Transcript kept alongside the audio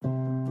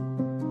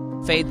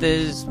Faith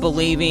is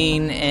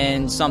believing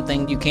in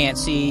something you can't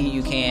see,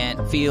 you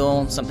can't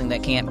feel, something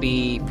that can't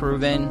be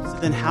proven.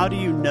 Then how do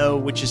you know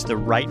which is the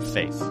right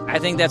faith? I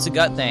think that's a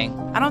gut thing.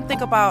 I don't think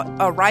about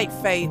a right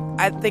faith.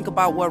 I think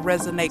about what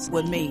resonates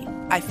with me.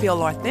 I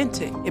feel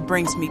authentic. It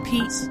brings me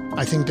peace.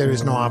 I think there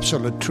is no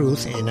absolute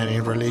truth in any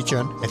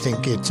religion. I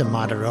think it's a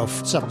matter of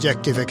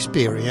subjective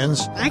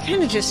experience. I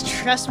kind of just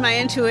trust my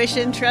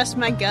intuition, trust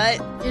my gut.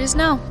 You just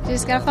know. You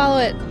just gotta follow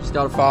it. You just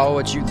gotta follow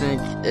what you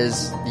think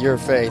is your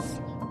faith.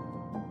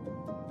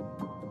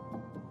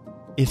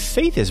 If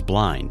faith is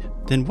blind,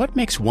 then what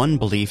makes one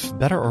belief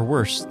better or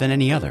worse than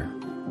any other?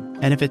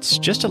 And if it's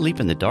just a leap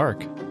in the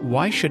dark,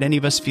 why should any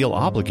of us feel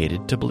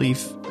obligated to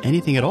believe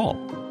anything at all?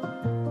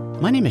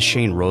 My name is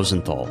Shane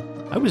Rosenthal.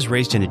 I was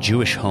raised in a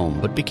Jewish home,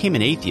 but became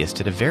an atheist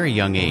at a very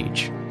young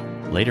age.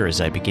 Later,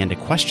 as I began to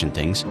question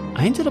things,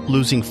 I ended up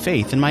losing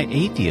faith in my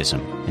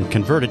atheism and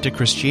converted to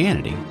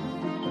Christianity.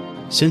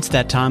 Since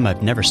that time,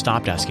 I've never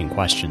stopped asking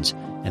questions,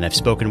 and I've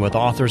spoken with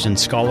authors and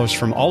scholars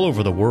from all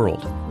over the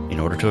world in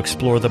order to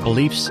explore the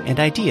beliefs and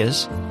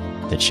ideas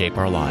that shape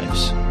our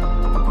lives.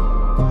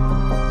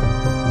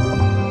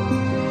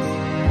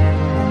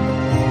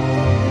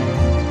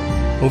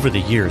 Over the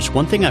years,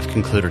 one thing I've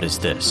concluded is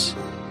this: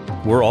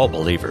 we're all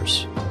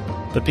believers.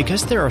 But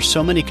because there are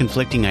so many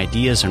conflicting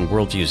ideas and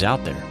worldviews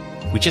out there,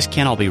 we just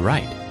can't all be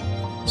right.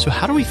 So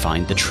how do we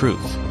find the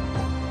truth?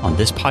 On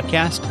this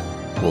podcast,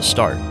 we'll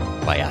start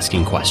by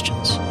asking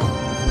questions.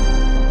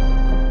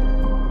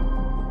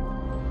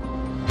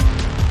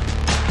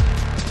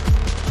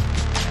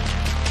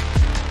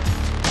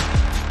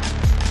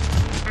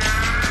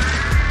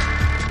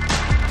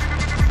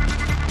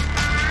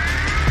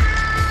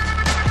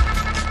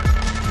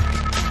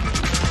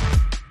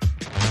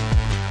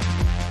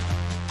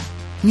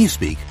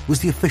 Newspeak was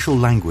the official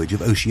language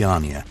of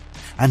Oceania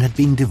and had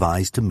been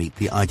devised to meet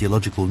the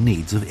ideological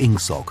needs of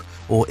INGSOC,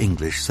 or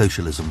English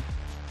Socialism.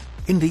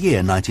 In the year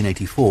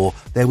 1984,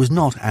 there was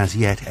not as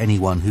yet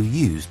anyone who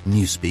used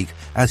Newspeak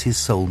as his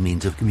sole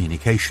means of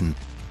communication.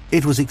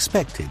 It was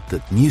expected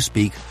that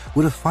Newspeak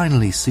would have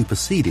finally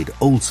superseded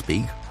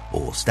Oldspeak,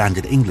 or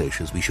Standard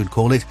English as we should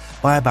call it,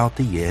 by about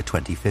the year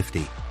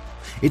 2050.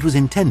 It was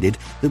intended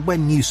that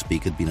when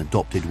Newspeak had been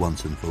adopted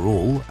once and for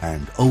all,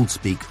 and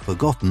Oldspeak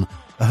forgotten,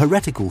 a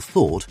heretical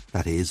thought,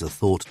 that is, a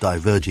thought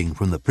diverging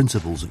from the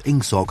principles of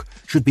INGSOC,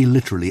 should be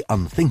literally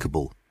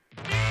unthinkable.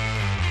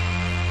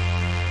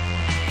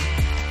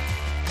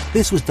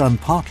 This was done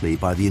partly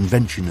by the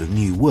invention of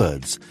new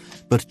words,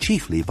 but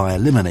chiefly by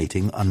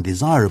eliminating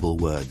undesirable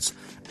words.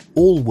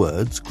 All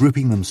words,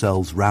 grouping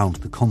themselves round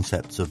the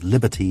concepts of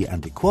liberty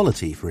and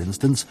equality, for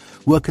instance,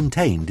 were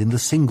contained in the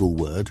single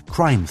word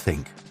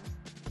crime-think.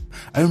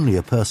 Only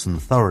a person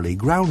thoroughly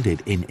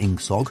grounded in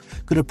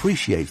INGSOC could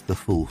appreciate the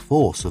full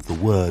force of the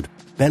word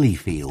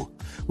belly-feel,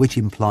 which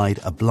implied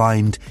a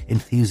blind,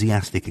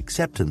 enthusiastic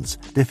acceptance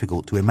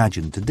difficult to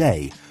imagine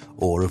today,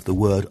 or of the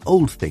word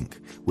old-think,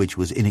 which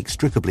was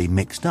inextricably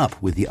mixed up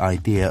with the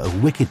idea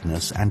of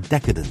wickedness and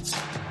decadence.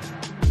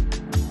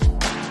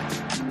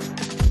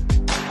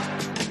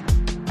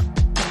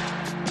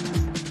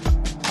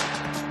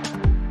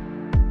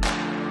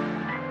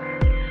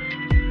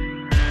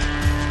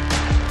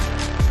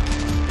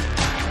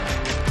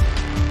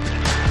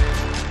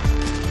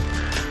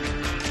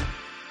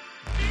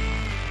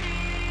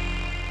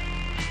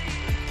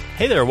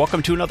 Hey there,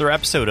 welcome to another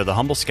episode of the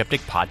Humble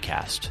Skeptic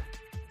Podcast.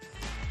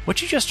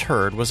 What you just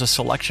heard was a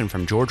selection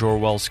from George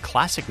Orwell's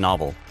classic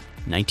novel,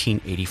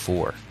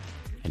 1984.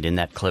 And in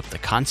that clip, the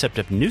concept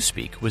of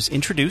Newspeak was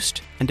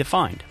introduced and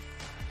defined.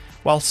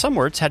 While some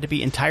words had to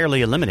be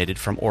entirely eliminated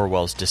from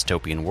Orwell's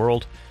dystopian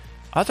world,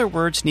 other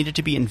words needed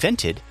to be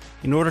invented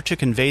in order to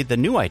convey the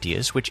new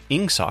ideas which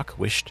INGSOC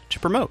wished to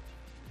promote.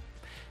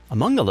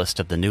 Among the list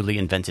of the newly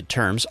invented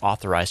terms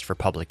authorized for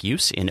public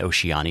use in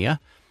Oceania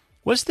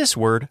was this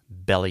word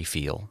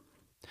belly-feel.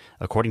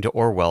 According to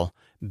Orwell,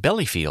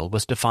 belly-feel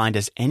was defined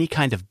as any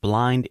kind of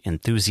blind,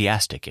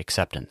 enthusiastic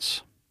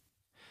acceptance.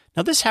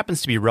 Now, this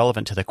happens to be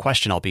relevant to the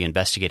question I'll be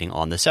investigating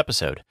on this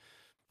episode.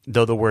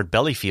 Though the word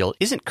belly-feel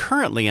isn't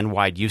currently in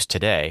wide use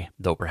today,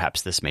 though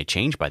perhaps this may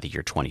change by the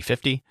year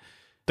 2050,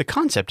 the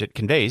concept it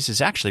conveys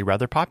is actually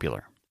rather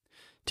popular.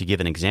 To give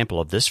an example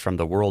of this from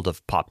the world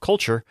of pop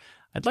culture,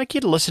 I'd like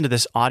you to listen to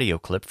this audio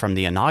clip from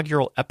the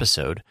inaugural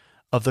episode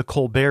of The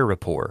Colbert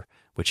Report,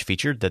 which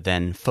featured the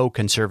then faux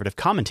conservative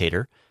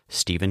commentator,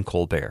 Stephen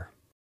Colbert.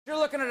 You're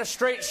looking at a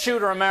straight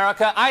shooter,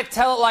 America. I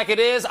tell it like it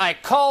is. I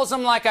calls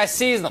them like I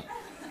sees them.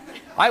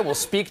 I will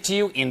speak to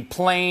you in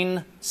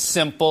plain,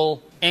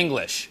 simple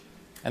English.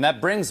 And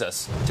that brings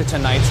us to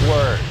tonight's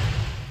word.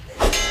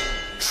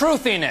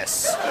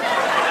 Truthiness.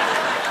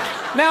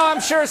 Now,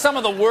 I'm sure some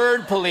of the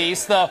word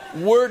police, the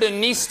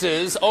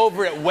wordinistas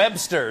over at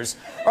Webster's,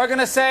 are going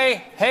to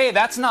say, hey,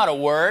 that's not a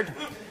word.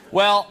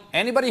 Well,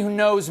 anybody who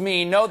knows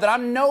me know that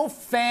I'm no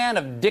fan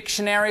of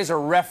dictionaries or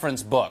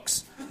reference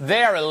books.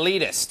 They're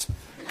elitist,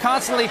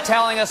 constantly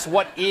telling us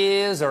what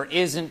is or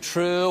isn't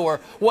true or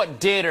what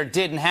did or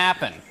didn't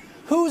happen.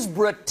 Who's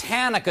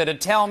Britannica to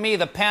tell me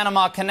the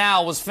Panama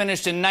Canal was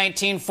finished in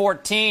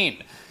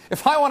 1914?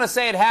 If I want to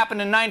say it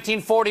happened in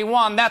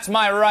 1941, that's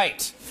my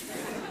right.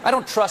 I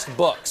don't trust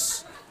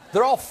books.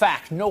 They're all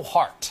fact, no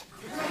heart.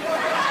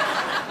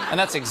 And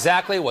that's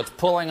exactly what's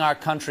pulling our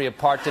country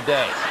apart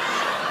today.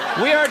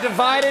 We are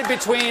divided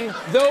between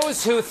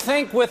those who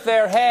think with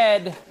their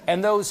head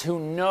and those who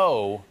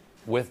know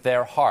with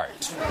their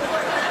heart.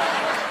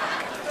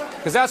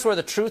 Because that's where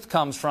the truth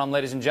comes from,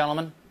 ladies and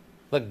gentlemen.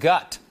 The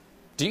gut.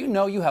 Do you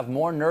know you have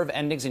more nerve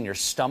endings in your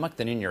stomach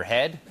than in your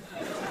head?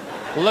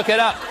 Look it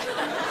up.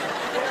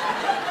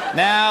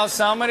 Now,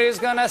 somebody's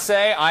gonna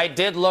say, I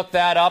did look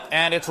that up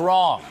and it's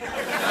wrong.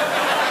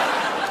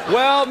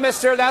 Well,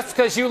 mister, that's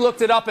because you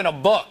looked it up in a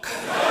book.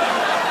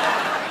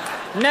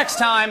 Next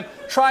time,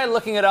 try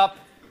looking it up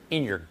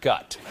in your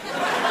gut.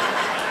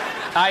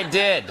 I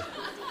did.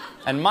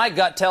 And my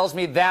gut tells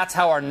me that's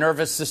how our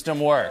nervous system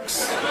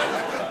works.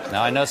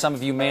 Now, I know some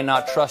of you may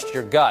not trust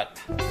your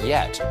gut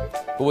yet,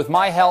 but with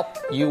my help,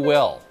 you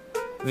will.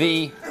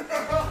 The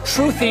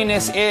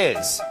truthiness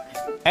is,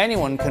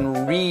 anyone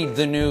can read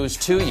the news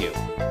to you.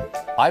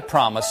 I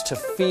promise to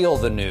feel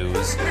the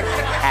news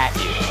at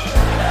you.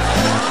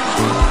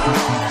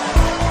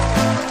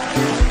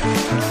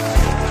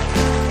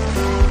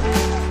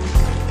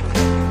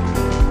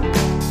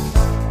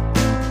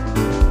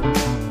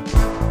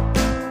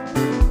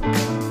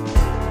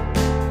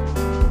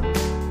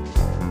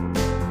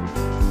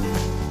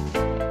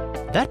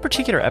 That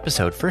particular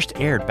episode first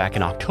aired back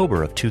in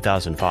October of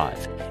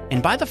 2005,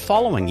 and by the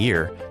following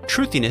year,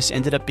 truthiness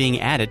ended up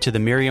being added to the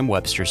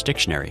Merriam-Webster's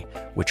dictionary,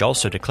 which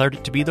also declared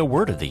it to be the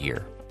word of the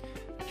year.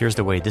 Here's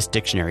the way this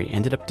dictionary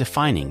ended up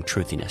defining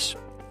truthiness.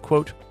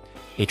 Quote,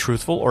 a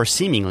truthful or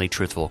seemingly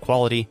truthful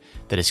quality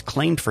that is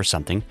claimed for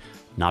something,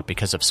 not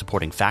because of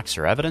supporting facts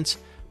or evidence,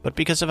 but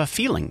because of a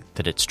feeling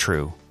that it's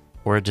true,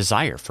 or a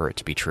desire for it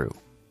to be true.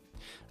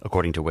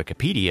 According to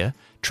Wikipedia,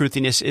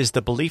 truthiness is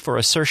the belief or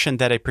assertion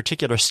that a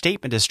particular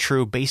statement is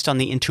true based on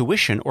the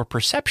intuition or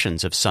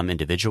perceptions of some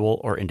individual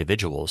or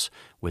individuals,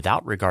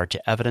 without regard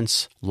to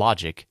evidence,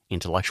 logic,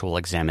 intellectual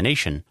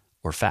examination,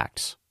 or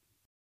facts.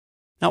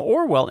 Now,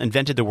 Orwell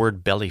invented the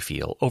word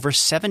bellyfeel over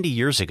 70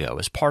 years ago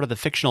as part of the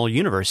fictional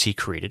universe he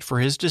created for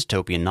his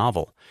dystopian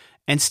novel,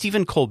 and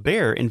Stephen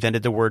Colbert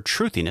invented the word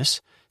truthiness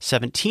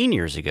 17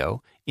 years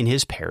ago in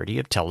his parody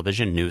of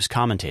television news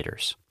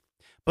commentators.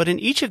 But in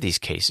each of these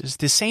cases,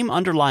 the same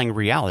underlying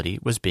reality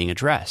was being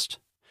addressed.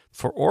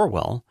 For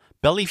Orwell,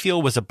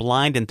 bellyfeel was a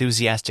blind,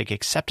 enthusiastic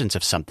acceptance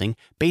of something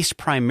based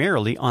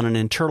primarily on an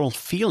internal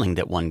feeling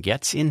that one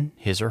gets in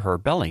his or her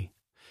belly.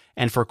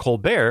 And for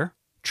Colbert,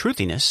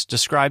 truthiness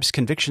describes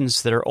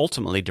convictions that are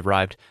ultimately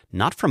derived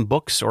not from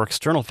books or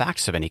external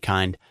facts of any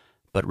kind,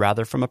 but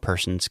rather from a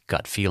person's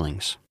gut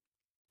feelings.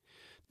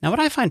 Now, what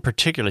I find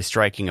particularly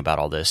striking about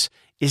all this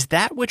is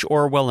that which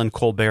Orwell and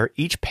Colbert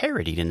each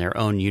parodied in their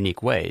own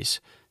unique ways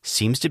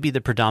seems to be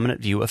the predominant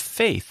view of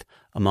faith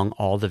among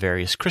all the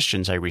various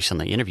Christians I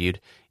recently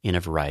interviewed in a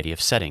variety of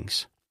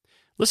settings.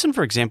 Listen,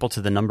 for example,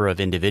 to the number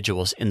of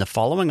individuals in the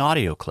following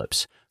audio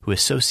clips who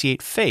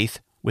associate faith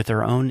with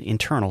their own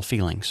internal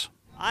feelings.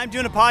 I'm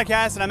doing a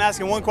podcast and I'm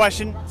asking one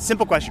question,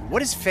 simple question.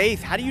 What is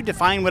faith? How do you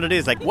define what it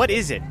is? Like, what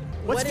is it?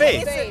 What's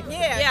faith?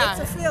 Yeah,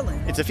 it's a feeling.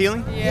 It's a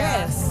feeling? Yeah.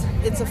 Yes,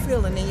 it's a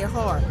feeling in your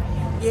heart.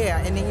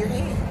 Yeah, and in your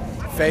head.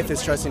 Faith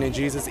is trusting in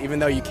Jesus. Even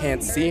though you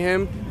can't see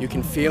him, you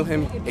can feel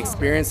him,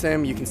 experience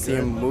him, you can see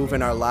him move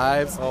in our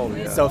lives.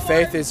 So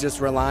faith is just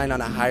relying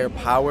on a higher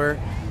power.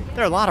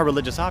 There are a lot of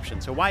religious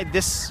options, so why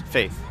this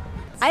faith?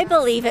 I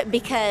believe it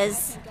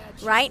because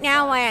right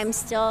now while I'm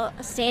still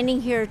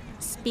standing here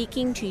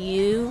speaking to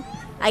you,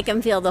 I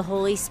can feel the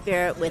Holy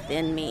Spirit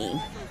within me.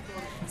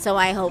 So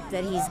I hope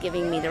that he's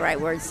giving me the right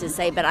words to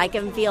say, but I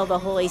can feel the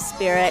Holy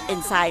Spirit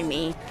inside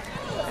me.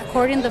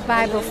 According to the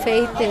Bible,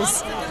 faith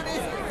is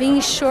being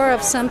sure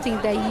of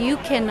something that you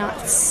cannot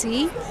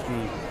see,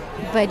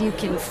 but you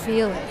can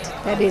feel it,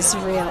 that is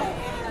real.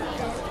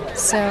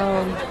 So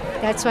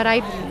that's what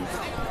I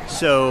believe.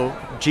 So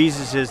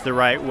Jesus is the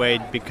right way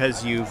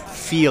because you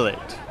feel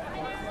it.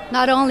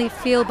 Not only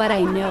feel, but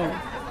I know.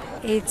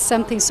 It's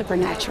something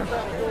supernatural.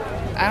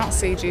 I don't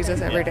see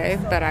Jesus every day,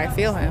 but I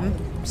feel him.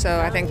 So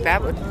I think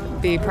that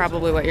would be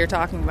probably what you're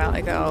talking about.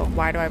 Like, oh,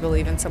 why do I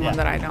believe in someone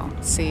that I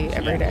don't see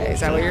every day?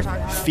 Is that what you're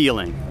talking about?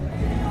 Feeling.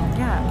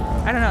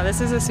 Yeah, I don't know.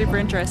 This is a super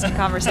interesting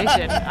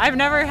conversation. I've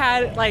never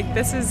had,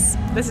 this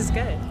is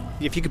good.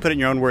 If you could put it in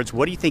your own words,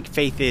 what do you think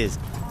faith is?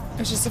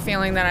 It's just a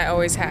feeling that I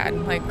always had,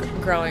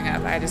 growing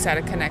up. I just had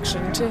a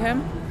connection to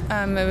him.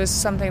 It was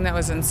something that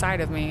was inside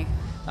of me.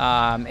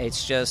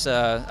 It's just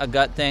a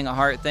gut thing, a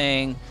heart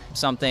thing,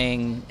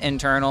 something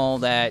internal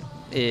that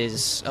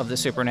is of the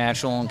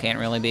supernatural and can't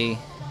really be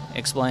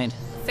explained.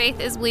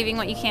 Faith is believing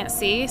what you can't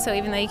see, so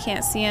even though you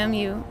can't see him,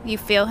 you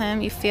feel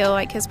him, you feel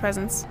like his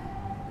presence.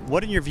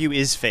 What in your view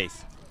is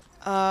faith?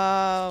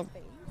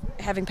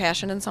 Having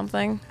passion in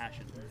something.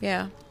 Passion.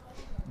 Yeah.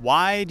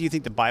 Why do you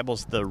think the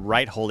Bible's the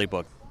right holy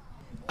book?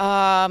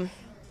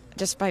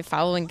 Just by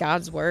following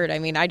God's word. I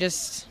mean, I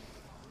just...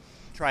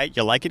 Try it,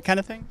 you like it kind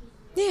of thing?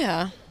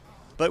 Yeah.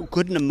 But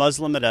couldn't a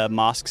Muslim at a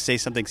mosque say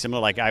something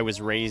similar, like, I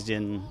was raised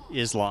in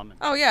Islam?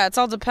 Oh, yeah, it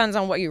all depends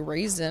on what you're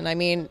raised in. I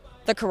mean,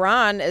 the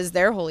Quran is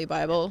their holy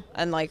Bible,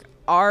 and, like,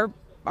 our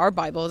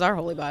Bible is our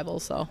holy Bible,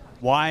 so.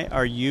 Why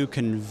are you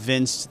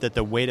convinced that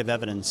the weight of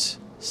evidence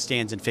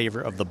stands in favor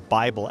of the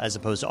Bible as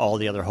opposed to all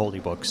the other holy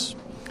books?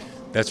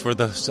 That's where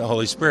the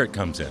Holy Spirit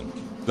comes in.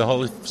 The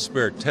Holy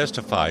Spirit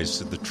testifies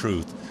to the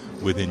truth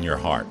within your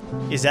heart.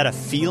 Is that a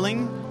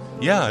feeling?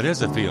 Yeah, it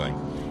is a feeling.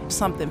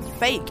 Something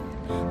fake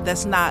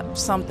that's not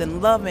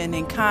something loving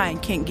and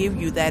kind can't give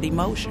you that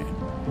emotion.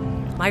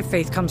 My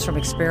faith comes from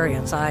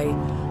experience.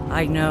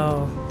 I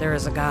know there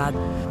is a God.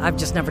 I've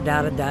just never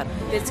doubted that.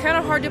 It's kind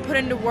of hard to put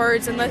into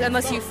words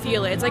unless you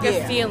feel it. It's like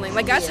a feeling.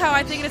 Like, that's how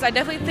I think it is. I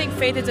definitely think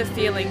faith is a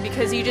feeling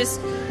because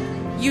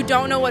you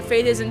don't know what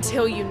faith is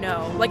until you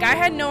know. Like, I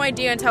had no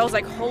idea until I was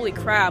like, holy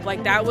crap.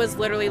 Like, that was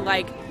literally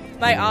like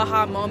my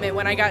aha moment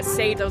when I got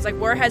saved. I was like,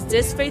 where has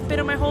this faith been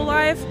in my whole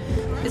life?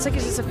 It's like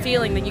it's just a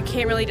feeling that you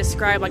can't really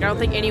describe. Like, I don't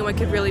think anyone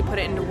could really put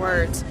it into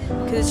words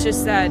because it's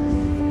just that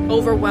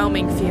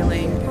overwhelming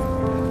feeling.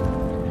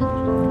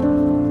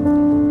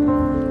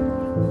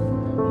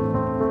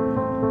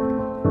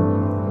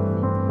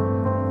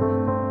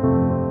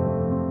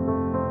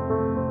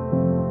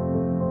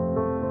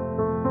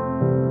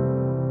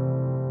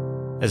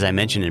 As I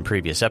mentioned in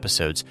previous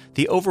episodes,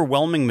 the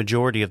overwhelming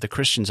majority of the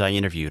Christians I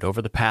interviewed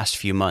over the past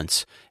few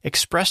months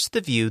expressed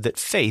the view that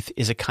faith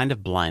is a kind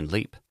of blind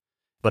leap.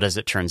 But as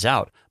it turns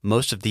out,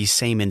 most of these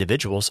same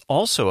individuals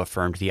also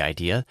affirmed the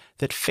idea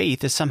that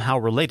faith is somehow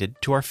related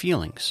to our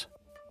feelings.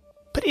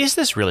 But is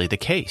this really the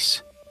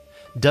case?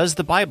 Does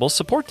the Bible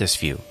support this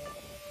view?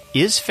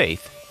 Is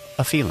faith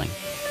a feeling?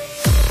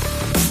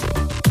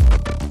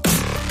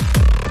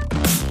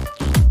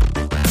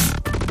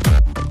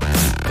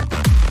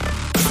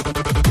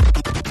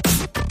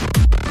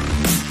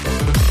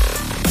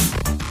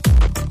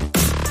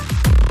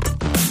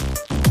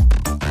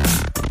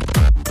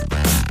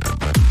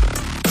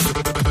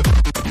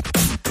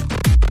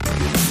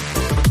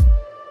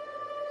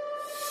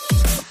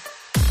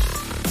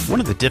 One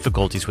of the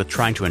difficulties with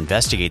trying to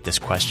investigate this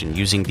question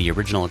using the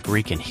original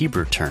Greek and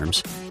Hebrew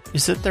terms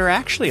is that there are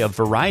actually a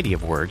variety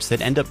of words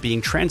that end up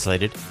being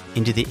translated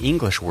into the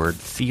English word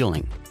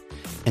feeling.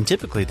 And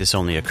typically this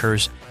only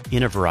occurs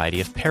in a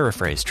variety of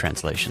paraphrase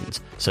translations,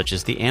 such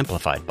as the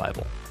Amplified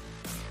Bible.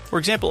 For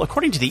example,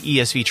 according to the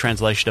ESV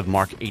translation of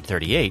Mark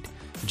 8:38,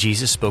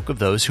 Jesus spoke of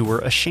those who were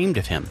ashamed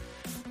of him.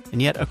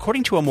 And yet,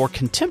 according to a more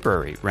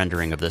contemporary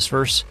rendering of this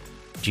verse,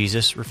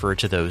 Jesus referred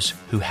to those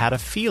who had a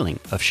feeling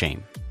of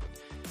shame.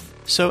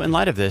 So in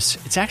light of this,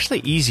 it's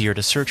actually easier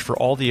to search for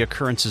all the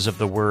occurrences of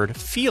the word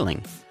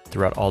feeling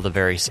throughout all the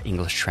various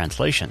English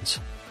translations.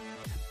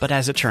 But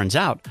as it turns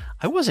out,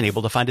 I wasn't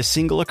able to find a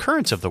single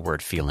occurrence of the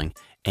word feeling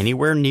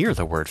anywhere near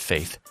the word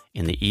faith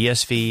in the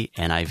ESV,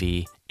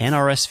 NIV,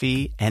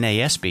 NRSV,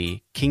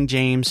 NASB, King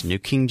James, New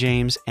King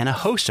James, and a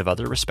host of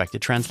other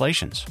respected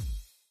translations.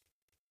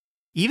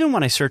 Even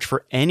when I searched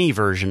for any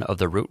version of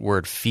the root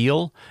word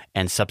feel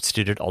and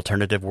substituted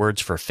alternative words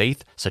for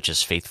faith, such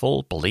as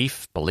faithful,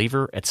 belief,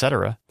 believer,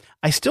 etc.,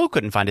 I still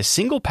couldn't find a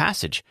single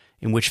passage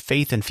in which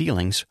faith and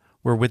feelings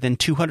were within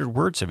 200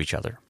 words of each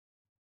other.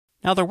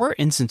 Now, there were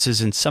instances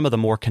in some of the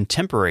more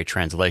contemporary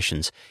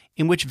translations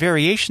in which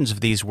variations of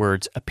these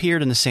words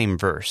appeared in the same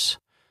verse.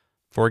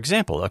 For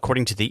example,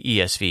 according to the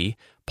ESV,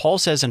 Paul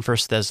says in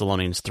 1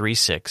 Thessalonians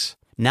 3:6,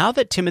 "Now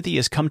that Timothy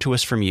has come to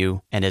us from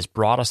you and has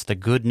brought us the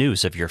good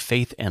news of your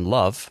faith and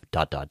love, ...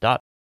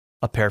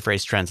 A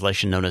paraphrase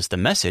translation known as The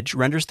Message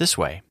renders this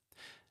way: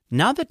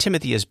 "Now that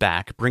Timothy is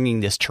back bringing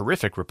this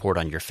terrific report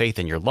on your faith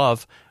and your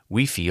love,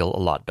 we feel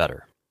a lot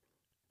better."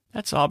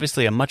 That's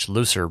obviously a much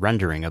looser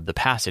rendering of the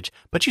passage,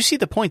 but you see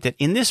the point that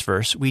in this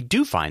verse we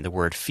do find the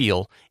word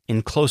feel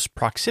in close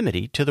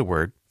proximity to the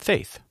word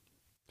faith.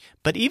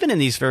 But even in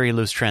these very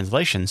loose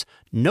translations,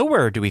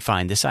 nowhere do we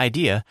find this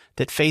idea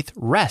that faith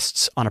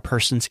rests on a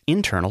person's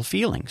internal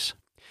feelings.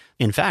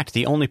 In fact,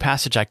 the only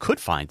passage I could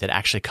find that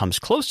actually comes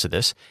close to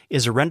this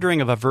is a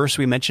rendering of a verse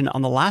we mentioned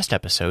on the last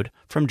episode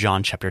from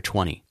John chapter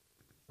 20.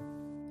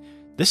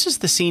 This is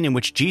the scene in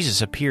which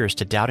Jesus appears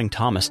to doubting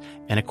Thomas,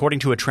 and according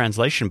to a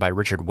translation by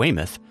Richard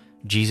Weymouth,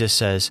 Jesus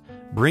says,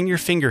 "Bring your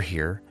finger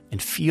here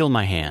and feel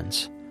my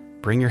hands.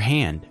 Bring your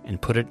hand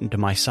and put it into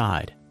my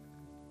side.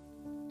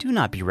 Do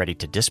not be ready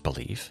to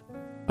disbelieve,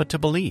 but to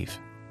believe."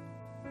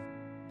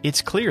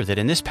 It's clear that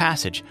in this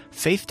passage,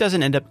 faith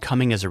doesn't end up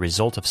coming as a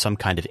result of some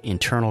kind of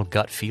internal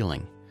gut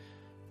feeling.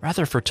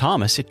 Rather, for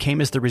Thomas, it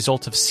came as the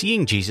result of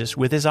seeing Jesus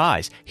with his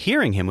eyes,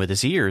 hearing him with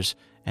his ears,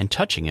 and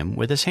touching him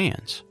with his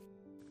hands.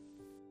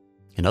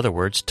 In other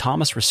words,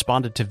 Thomas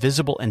responded to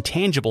visible and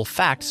tangible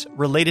facts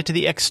related to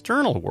the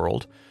external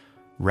world,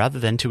 rather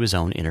than to his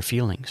own inner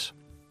feelings.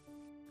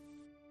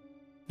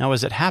 Now,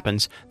 as it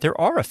happens, there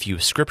are a few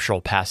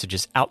scriptural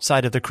passages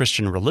outside of the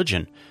Christian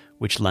religion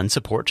which lend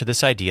support to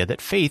this idea that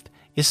faith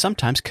is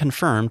sometimes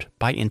confirmed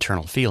by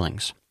internal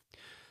feelings.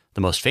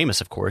 The most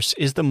famous, of course,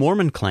 is the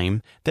Mormon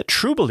claim that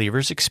true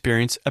believers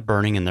experience a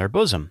burning in their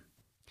bosom.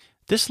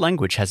 This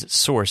language has its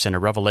source in a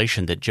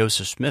revelation that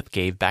Joseph Smith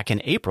gave back in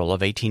April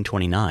of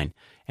 1829,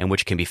 and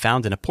which can be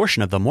found in a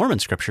portion of the Mormon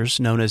scriptures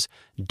known as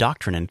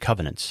Doctrine and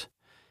Covenants.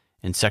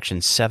 In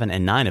sections 7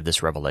 and 9 of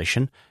this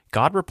revelation,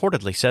 God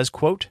reportedly says,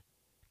 quote,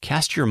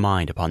 "Cast your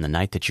mind upon the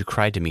night that you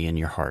cried to me in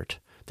your heart,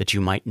 that you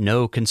might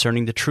know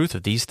concerning the truth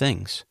of these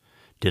things.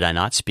 Did I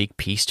not speak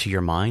peace to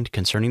your mind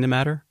concerning the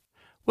matter?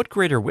 What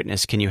greater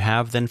witness can you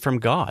have than from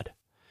God?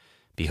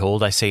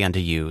 Behold, I say unto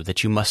you,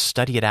 that you must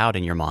study it out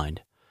in your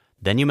mind.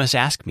 Then you must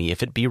ask me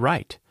if it be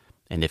right.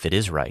 And if it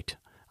is right,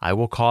 I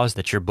will cause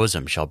that your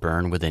bosom shall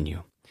burn within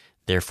you.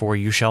 Therefore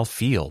you shall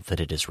feel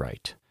that it is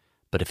right.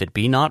 But if it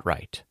be not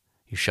right,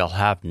 you shall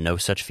have no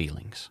such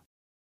feelings."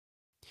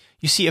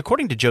 You see,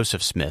 according to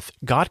Joseph Smith,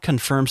 God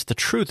confirms the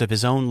truth of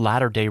his own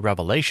latter-day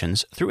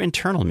revelations through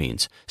internal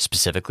means,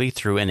 specifically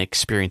through an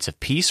experience of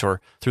peace or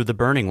through the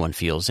burning one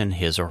feels in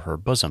his or her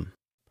bosom.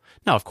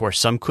 Now, of course,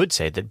 some could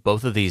say that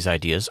both of these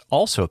ideas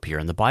also appear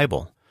in the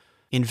Bible.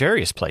 In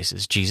various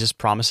places, Jesus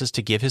promises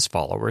to give his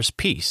followers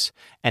peace,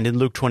 and in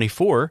Luke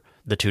 24,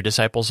 the two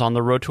disciples on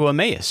the road to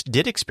Emmaus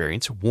did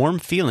experience warm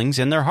feelings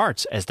in their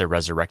hearts as the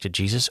resurrected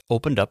Jesus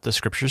opened up the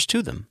scriptures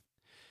to them.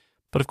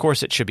 But of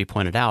course, it should be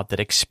pointed out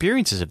that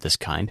experiences of this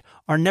kind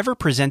are never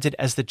presented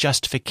as the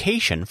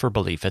justification for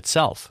belief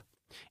itself.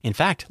 In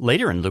fact,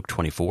 later in Luke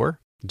 24,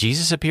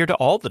 Jesus appeared to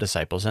all the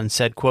disciples and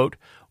said, quote,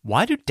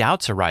 "Why do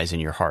doubts arise in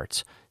your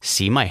hearts?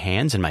 See my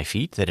hands and my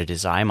feet, that it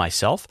is I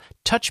myself?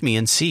 Touch me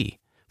and see,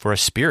 for a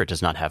spirit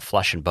does not have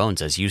flesh and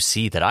bones as you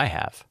see that I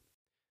have."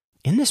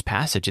 In this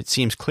passage, it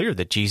seems clear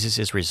that Jesus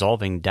is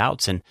resolving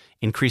doubts and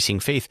increasing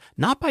faith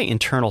not by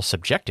internal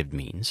subjective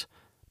means,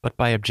 but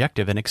by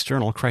objective and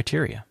external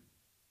criteria.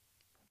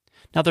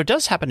 Now, there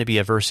does happen to be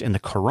a verse in the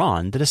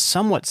Quran that is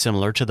somewhat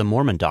similar to the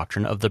Mormon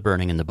doctrine of the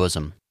burning in the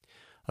bosom.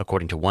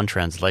 According to one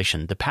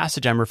translation, the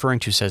passage I'm referring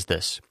to says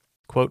this,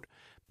 quote,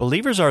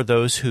 "Believers are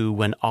those who,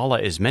 when Allah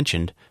is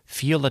mentioned,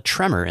 feel a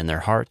tremor in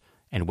their heart,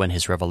 and when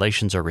his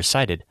revelations are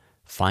recited,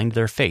 find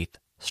their faith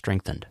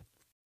strengthened."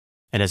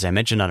 And as I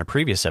mentioned on a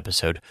previous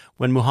episode,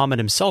 when Muhammad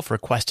himself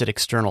requested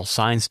external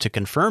signs to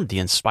confirm the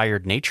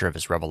inspired nature of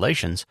his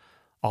revelations,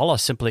 Allah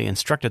simply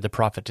instructed the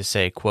prophet to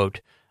say,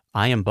 quote,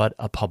 "I am but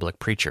a public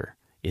preacher.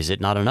 Is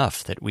it not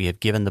enough that we have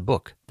given the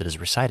book that is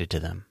recited to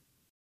them?"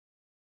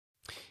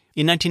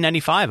 In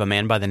 1995, a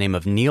man by the name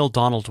of Neil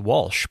Donald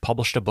Walsh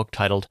published a book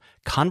titled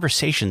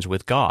Conversations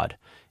with God,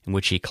 in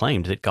which he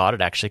claimed that God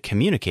had actually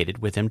communicated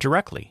with him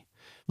directly.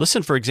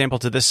 Listen, for example,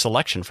 to this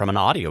selection from an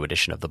audio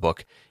edition of the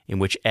book, in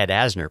which Ed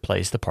Asner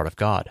plays the part of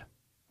God.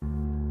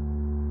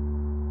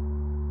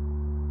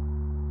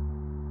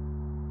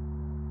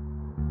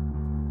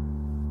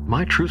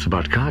 My truth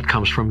about God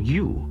comes from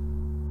you.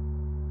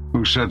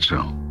 Who said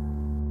so?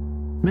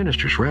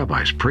 Ministers,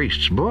 rabbis,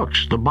 priests,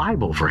 books, the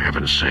Bible, for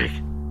heaven's sake.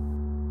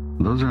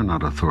 Those are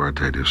not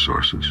authoritative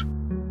sources.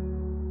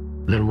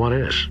 Then what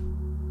is?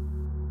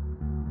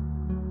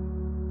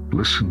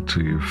 Listen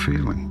to your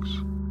feelings.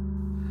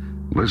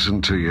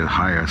 Listen to your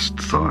highest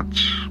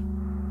thoughts.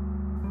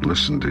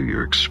 Listen to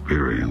your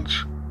experience.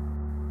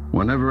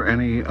 Whenever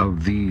any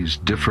of these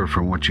differ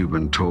from what you've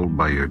been told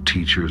by your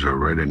teachers or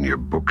read in your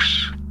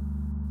books,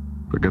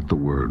 forget the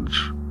words.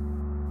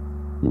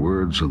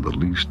 Words are the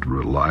least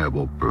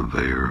reliable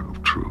purveyor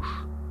of truth.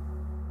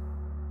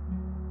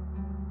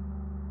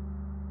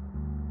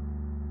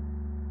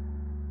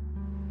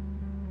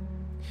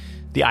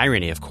 The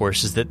irony, of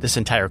course, is that this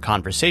entire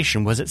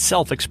conversation was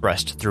itself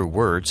expressed through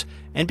words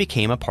and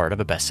became a part of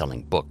a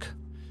best-selling book.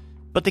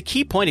 But the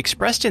key point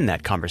expressed in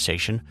that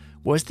conversation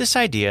was this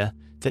idea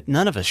that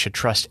none of us should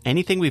trust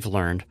anything we've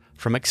learned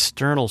from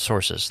external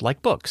sources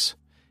like books.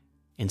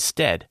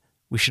 Instead,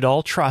 we should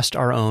all trust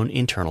our own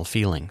internal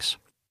feelings.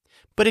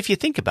 But if you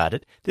think about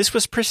it, this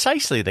was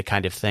precisely the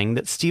kind of thing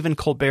that Stephen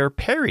Colbert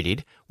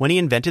parodied when he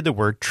invented the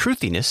word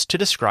truthiness to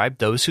describe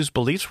those whose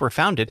beliefs were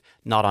founded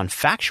not on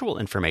factual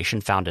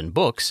information found in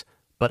books,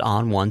 but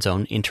on one's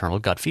own internal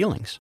gut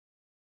feelings.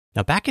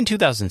 Now, back in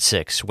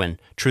 2006, when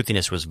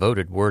truthiness was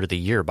voted Word of the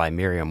Year by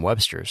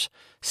Merriam-Webster's,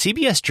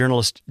 CBS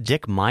journalist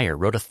Dick Meyer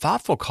wrote a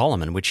thoughtful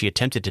column in which he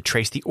attempted to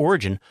trace the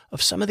origin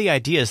of some of the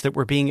ideas that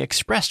were being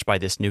expressed by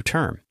this new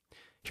term.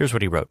 Here's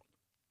what he wrote.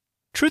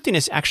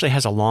 Truthiness actually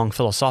has a long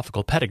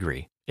philosophical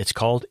pedigree. It's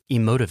called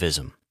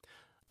emotivism,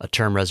 a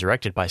term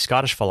resurrected by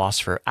Scottish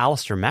philosopher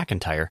Alistair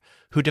MacIntyre,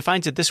 who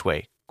defines it this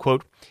way,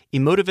 quote,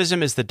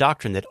 "Emotivism is the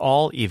doctrine that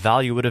all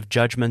evaluative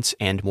judgments,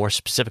 and more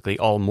specifically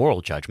all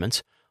moral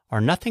judgments, are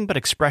nothing but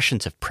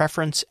expressions of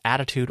preference,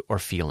 attitude, or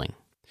feeling.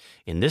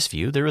 In this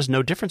view, there is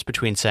no difference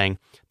between saying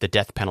the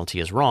death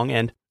penalty is wrong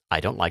and I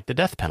don't like the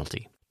death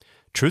penalty.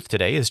 Truth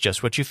today is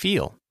just what you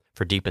feel.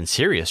 For deep and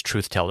serious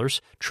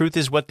truth-tellers, truth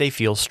is what they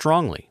feel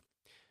strongly.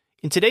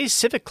 In today's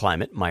civic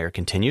climate," Meyer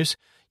continues,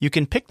 "you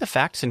can pick the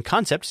facts and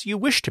concepts you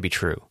wish to be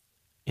true.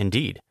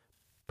 Indeed,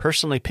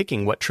 personally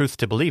picking what truth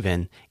to believe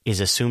in is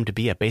assumed to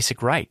be a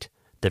basic right,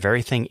 the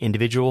very thing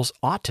individuals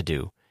ought to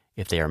do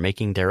if they are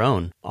making their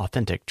own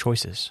authentic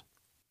choices."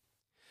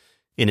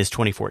 In his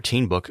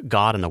 2014 book,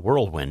 God in the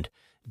Whirlwind,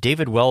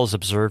 David Wells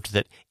observed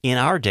that in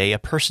our day, a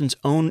person's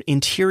own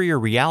interior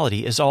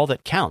reality is all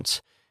that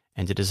counts,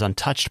 and it is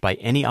untouched by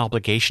any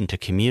obligation to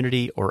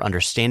community or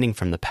understanding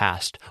from the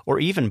past, or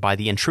even by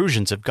the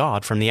intrusions of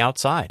God from the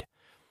outside.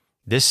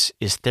 This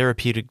is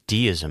therapeutic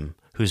deism,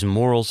 whose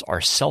morals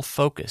are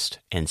self-focused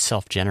and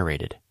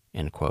self-generated."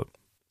 End quote.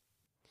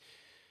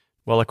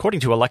 Well, according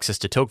to Alexis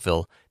de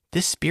Tocqueville,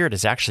 this spirit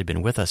has actually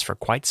been with us for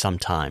quite some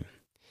time.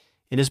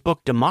 In his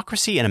book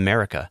Democracy in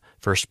America,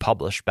 first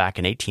published back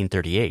in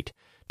 1838,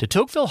 de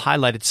Tocqueville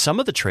highlighted some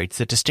of the traits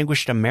that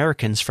distinguished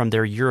Americans from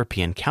their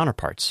European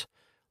counterparts.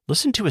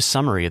 Listen to his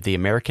summary of the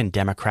American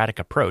democratic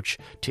approach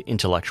to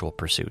intellectual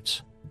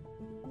pursuits.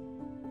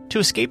 To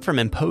escape from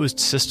imposed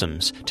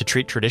systems, to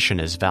treat tradition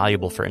as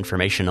valuable for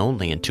information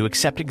only, and to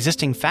accept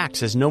existing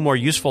facts as no more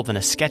useful than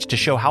a sketch to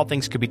show how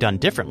things could be done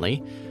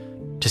differently,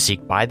 to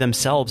seek by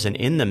themselves and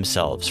in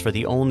themselves for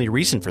the only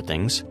reason for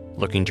things,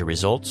 looking to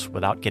results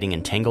without getting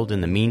entangled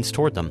in the means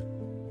toward them.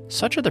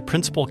 Such are the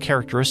principal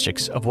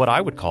characteristics of what I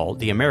would call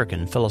the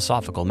American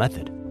philosophical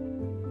method.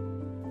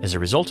 As a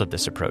result of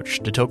this approach,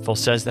 de Tocqueville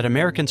says that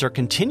Americans are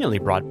continually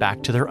brought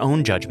back to their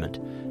own judgment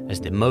as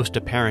the most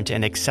apparent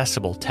and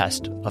accessible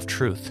test of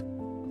truth.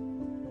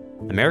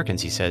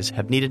 Americans, he says,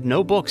 have needed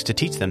no books to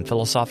teach them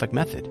philosophic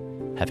method,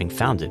 having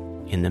found it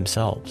in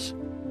themselves.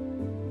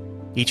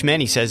 Each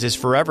man, he says, is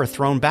forever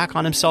thrown back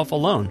on himself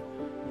alone,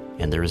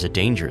 and there is a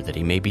danger that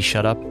he may be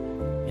shut up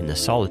in the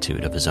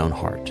solitude of his own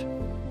heart.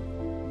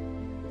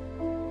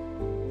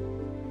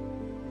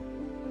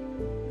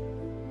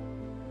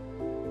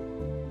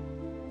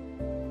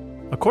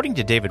 According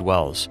to David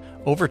Wells,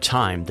 over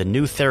time, the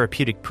new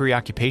therapeutic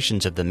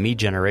preoccupations of the me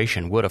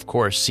generation would, of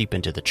course, seep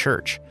into the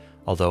church,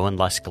 although in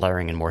less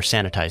glaring and more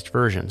sanitized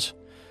versions.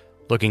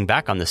 Looking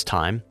back on this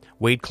time,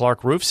 Wade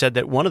Clark Roof said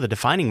that one of the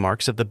defining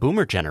marks of the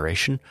boomer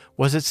generation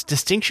was its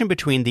distinction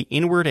between the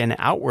inward and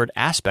outward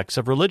aspects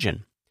of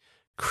religion.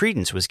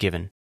 Credence was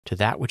given to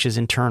that which is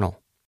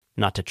internal,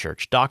 not to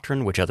church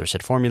doctrine, which others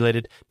had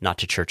formulated, not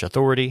to church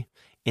authority,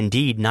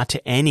 indeed not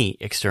to any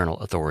external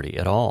authority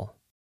at all.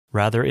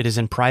 Rather, it is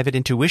in private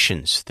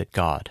intuitions that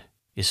God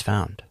is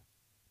found.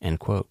 End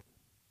quote.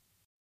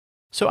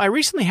 So I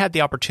recently had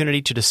the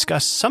opportunity to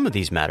discuss some of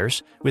these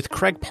matters with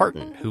Craig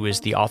Parton, who is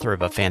the author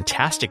of a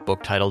fantastic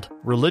book titled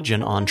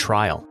Religion on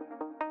Trial.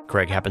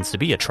 Craig happens to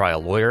be a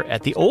trial lawyer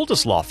at the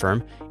oldest law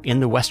firm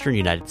in the western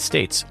United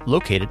States,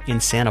 located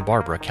in Santa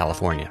Barbara,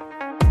 California.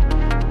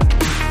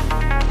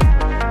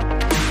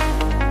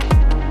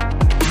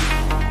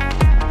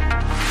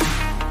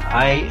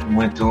 I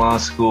went to law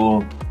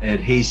school at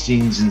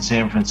Hastings and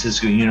San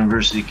Francisco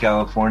University,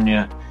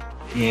 California,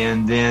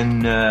 and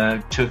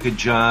then took a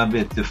job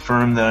at the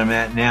firm that I'm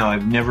at now.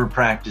 I've never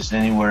practiced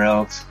anywhere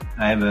else.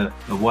 I have a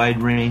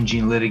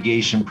wide-ranging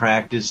litigation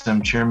practice.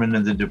 I'm chairman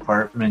of the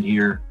department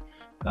here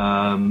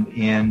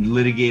and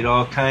litigate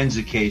all kinds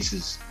of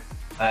cases.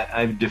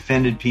 I've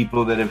defended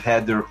people that have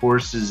had their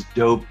horses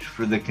doped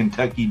for the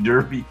Kentucky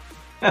Derby.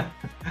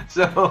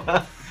 So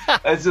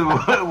that's a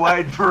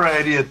wide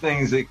variety of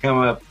things that come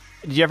up.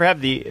 Did you ever have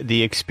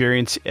the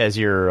experience as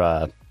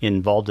you're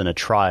involved in a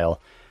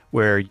trial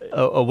where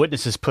a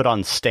witness is put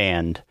on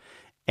stand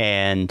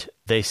and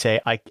they say,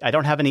 I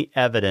don't have any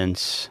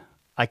evidence,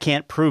 I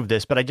can't prove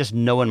this, but I just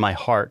know in my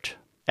heart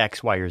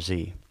X, Y, or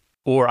Z,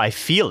 or I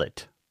feel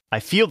it. I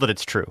feel that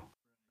it's true.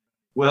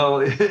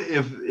 Well,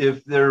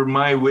 if they're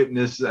my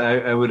witness,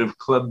 I would have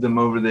clubbed them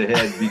over the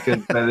head,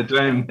 because by the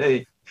time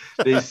they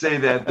say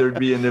that, there'd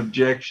be an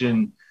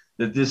objection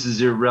that this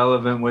is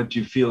irrelevant, what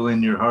you feel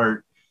in your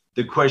heart.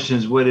 The question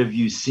is, what have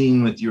you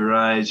seen with your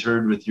eyes,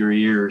 heard with your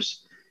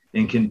ears,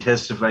 and can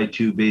testify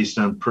to based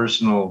on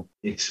personal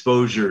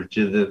exposure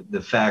to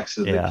the facts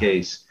of the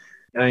case?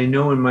 I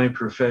know in my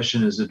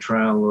profession as a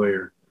trial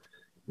lawyer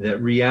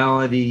that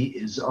reality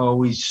is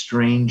always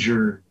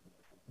stranger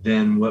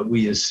than what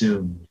we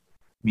assume.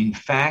 I mean,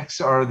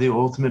 facts are the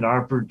ultimate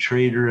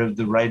arbitrator of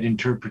the right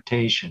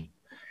interpretation.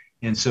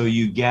 And so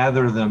you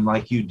gather them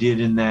like you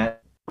did in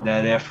that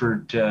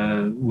effort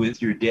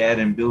with your dad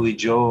and Billy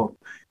Joel.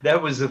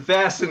 That was a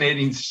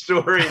fascinating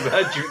story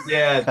about your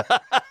dad.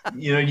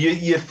 You know,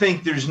 you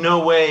think there's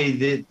no way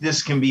that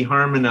this can be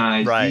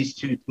harmonized, right, these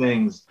two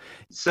things.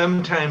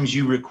 Sometimes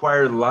you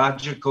require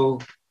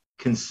logical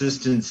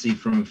consistency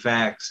from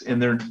facts,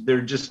 and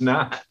they're just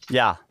not.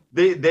 Yeah.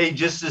 They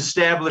just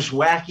establish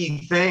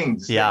wacky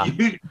things. Yeah.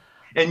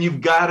 And you've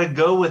got to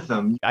go with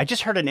them. I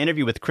just heard an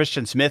interview with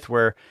Christian Smith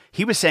where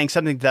he was saying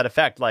something to that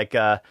effect. Like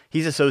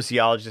he's a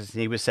sociologist,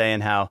 and he was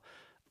saying how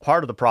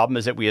part of the problem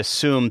is that we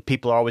assume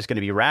people are always going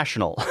to be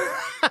rational.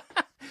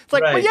 It's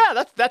like, right. Well,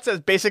 yeah, that's a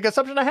basic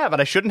assumption I have,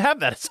 and I shouldn't have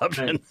that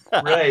assumption.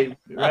 Right,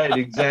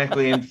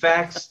 exactly. And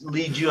facts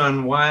lead you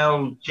on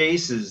wild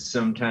chases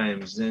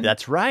sometimes. And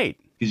that's right.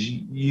 Because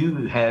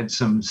you had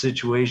some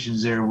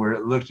situations there where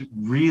it looked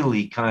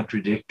really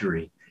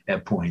contradictory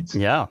at points.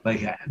 Yeah.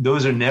 Like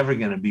those are never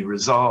going to be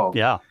resolved.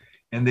 Yeah.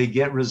 And they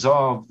get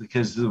resolved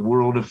because the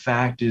world of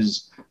fact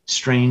is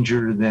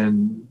stranger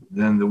than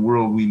the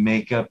world we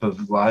make up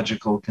of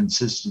logical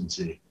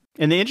consistency.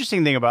 And the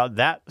interesting thing about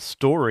that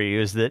story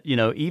is that,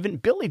 even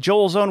Billy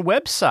Joel's own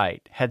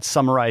website had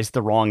summarized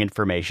the wrong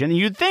information.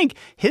 You'd think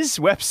his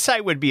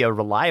website would be a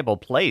reliable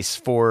place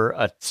for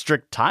a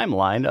strict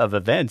timeline of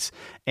events.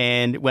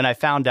 And when I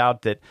found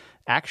out that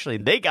actually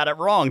they got it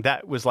wrong,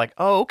 that was like,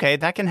 oh, okay,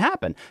 that can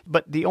happen.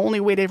 But the only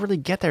way to really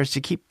get there is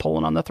to keep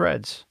pulling on the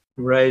threads.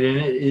 Right. And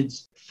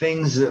it's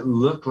things that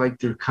look like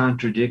they're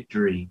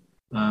contradictory.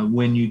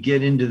 When you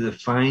get into the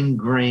fine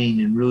grain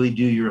and really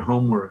do your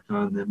homework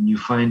on them, you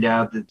find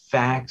out that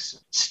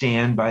facts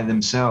stand by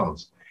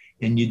themselves.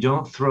 And you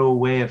don't throw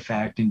away a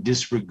fact and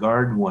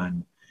disregard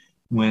one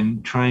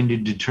when trying to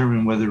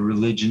determine whether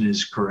religion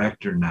is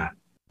correct or not.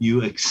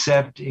 You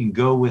accept and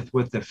go with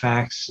what the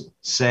facts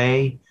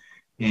say,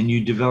 and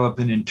you develop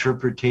an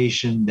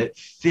interpretation that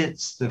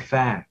fits the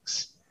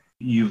facts.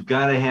 You've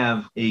got to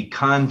have a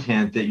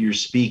content that you're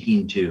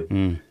speaking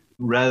to.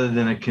 Rather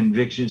than a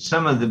conviction.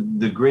 Some of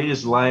the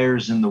greatest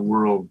liars in the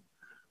world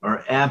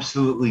are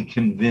absolutely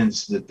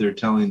convinced that they're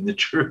telling the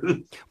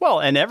truth. Well,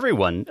 and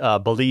everyone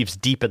believes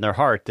deep in their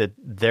heart that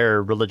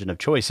their religion of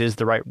choice is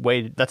the right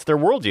way. That's their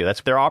worldview.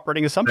 That's their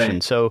operating assumption.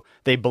 Right. So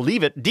they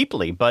believe it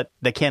deeply, but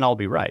they can't all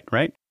be right,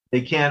 right?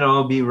 They can't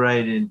all be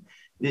right. And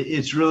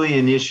it's really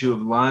an issue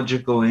of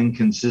logical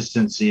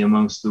inconsistency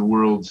amongst the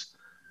world's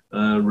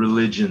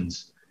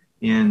religions.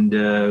 And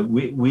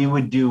we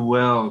would do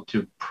well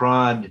to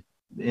prod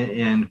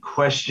and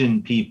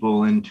question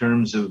people in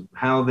terms of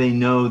how they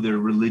know their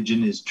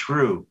religion is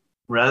true,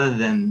 rather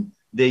than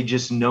they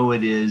just know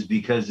it is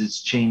because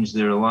it's changed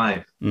their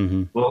life.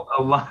 Mm-hmm. Well,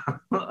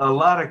 a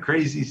lot of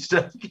crazy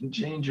stuff can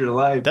change your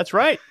life. That's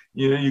right.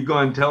 You go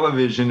on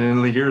television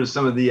and hear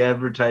some of the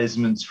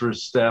advertisements for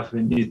stuff,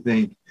 and you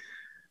think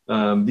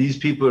these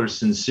people are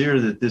sincere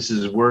that this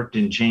has worked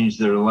and changed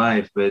their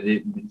life, but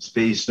it's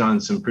based on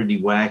some pretty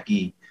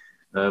wacky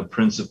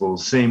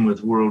principles. Same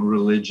with world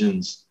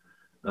religions.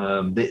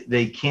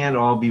 They can't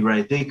all be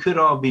right. They could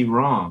all be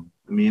wrong.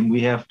 I mean,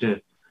 we have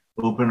to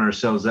open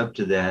ourselves up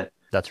to that.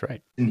 That's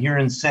right. And here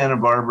in Santa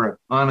Barbara,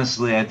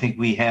 honestly, I think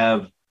we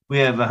have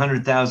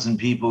 100,000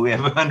 people. We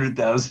have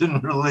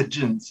 100,000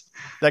 religions.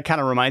 That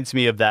kind of reminds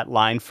me of that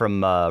line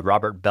from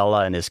Robert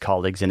Bella and his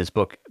colleagues in his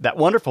book, that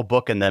wonderful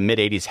book in the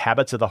mid-'80s,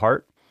 Habits of the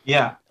Heart.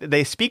 Yeah.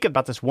 They speak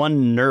about this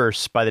one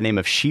nurse by the name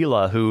of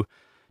Sheila who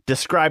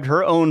described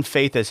her own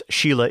faith as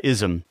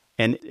Sheilaism.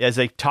 And as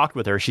they talked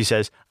with her, she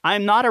says,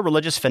 "I'm not a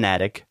religious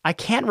fanatic. I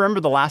can't remember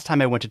the last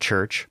time I went to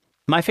church.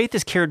 My faith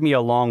has carried me a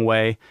long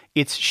way.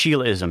 It's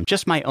Sheilaism,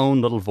 just my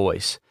own little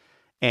voice."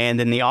 And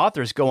then the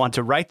authors go on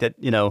to write that,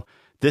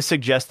 this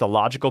suggests the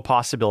logical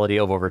possibility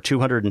of over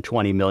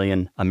 220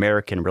 million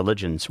American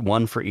religions,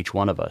 one for each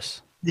one of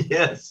us.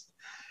 Yes.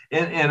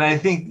 And I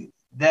think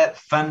that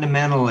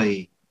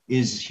fundamentally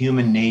is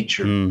human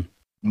nature.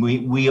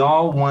 We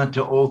all want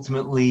to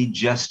ultimately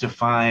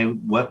justify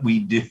what we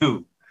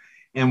do.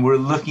 And we're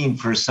looking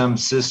for some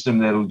system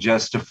that'll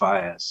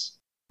justify us.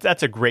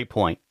 That's a great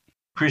point.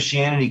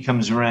 Christianity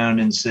comes around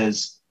and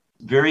says,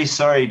 very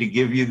sorry to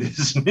give you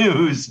this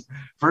news.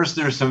 First,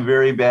 there's some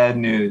very bad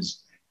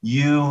news.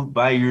 You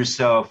by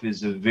yourself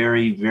is a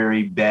very,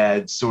 very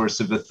bad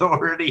source of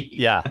authority.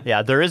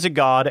 Yeah. There is a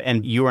God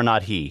and you are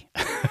not he.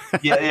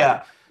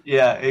 Yeah,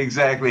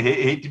 exactly.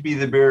 Hate to be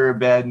the bearer of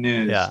bad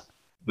news. Yeah.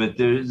 But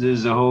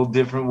there's a whole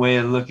different way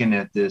of looking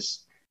at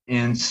this.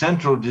 And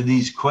central to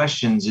these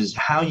questions is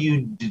how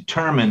you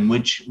determine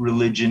which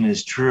religion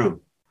is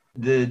true.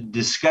 The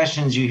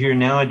discussions you hear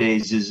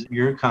nowadays is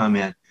your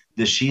comment,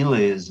 the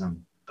Sheilaism.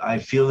 I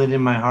feel it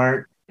in my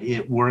heart.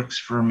 It works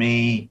for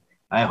me.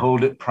 I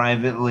hold it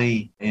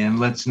privately. And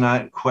let's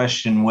not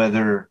question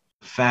whether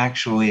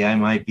factually I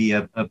might be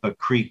up a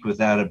creek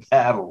without a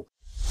paddle.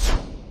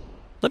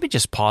 Let me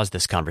just pause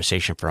this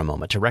conversation for a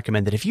moment to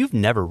recommend that if you've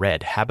never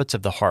read Habits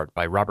of the Heart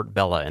by Robert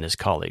Bella and his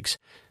colleagues,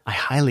 I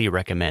highly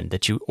recommend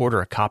that you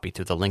order a copy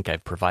through the link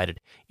I've provided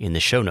in the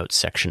show notes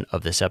section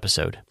of this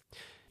episode.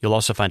 You'll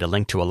also find a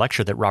link to a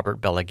lecture that Robert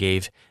Bella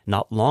gave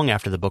not long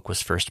after the book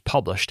was first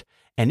published,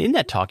 and in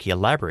that talk he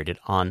elaborated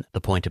on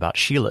the point about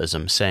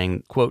Sheilaism,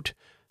 saying, quote,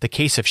 "The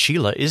case of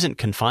Sheila isn't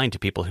confined to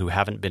people who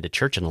haven't been to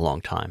church in a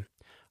long time.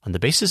 On the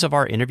basis of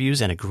our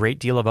interviews and a great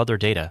deal of other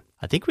data,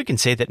 I think we can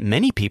say that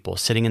many people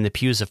sitting in the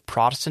pews of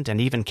Protestant and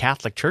even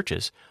Catholic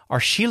churches are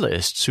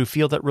Sheilaists who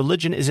feel that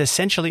religion is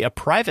essentially a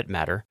private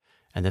matter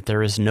and that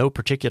there is no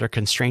particular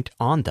constraint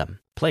on them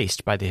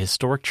placed by the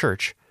historic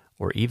church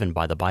or even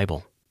by the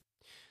Bible."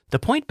 The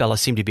point Bella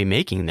seemed to be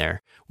making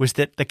there was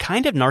that the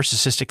kind of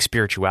narcissistic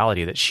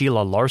spirituality that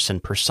Sheila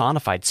Larson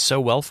personified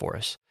so well for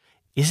us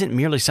isn't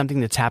merely something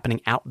that's happening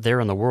out there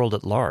in the world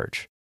at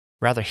large.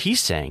 Rather, he's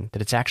saying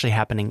that it's actually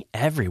happening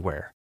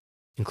everywhere,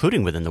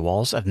 including within the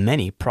walls of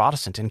many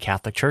Protestant and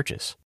Catholic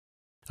churches.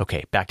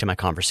 Okay, back to my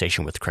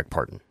conversation with Craig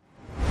Parton.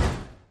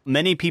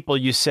 Many people,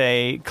 you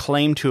say,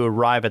 claim to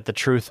arrive at the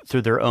truth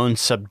through their own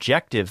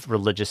subjective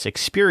religious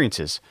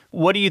experiences.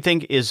 What do you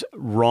think is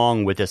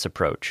wrong with this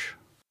approach?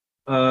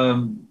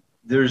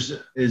 There's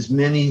as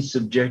many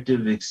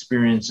subjective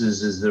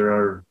experiences as there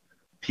are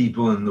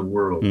people in the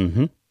world.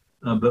 Mm-hmm.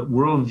 But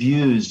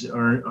worldviews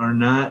are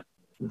not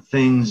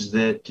things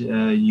that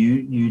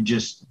you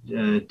just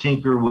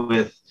tinker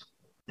with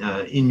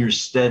in your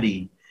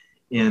study,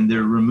 and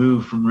they're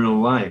removed from real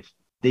life.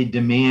 They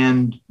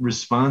demand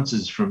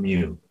responses from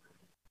you,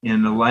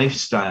 and a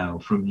lifestyle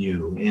from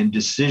you, and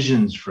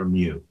decisions from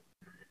you.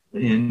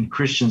 And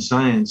Christian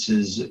Science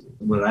is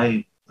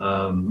what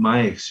my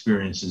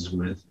experiences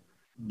with.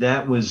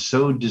 That was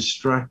so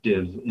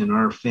destructive in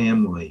our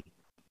family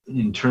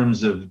in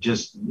terms of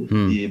just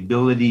the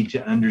ability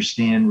to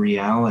understand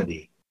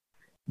reality.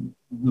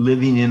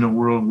 Living in a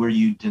world where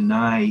you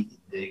deny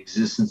the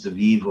existence of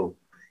evil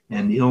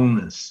and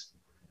illness.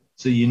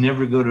 So you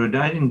never go to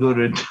I didn't go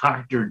to a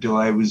doctor till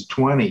I was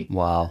 20.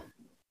 Wow.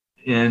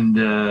 And,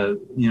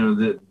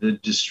 the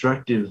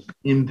destructive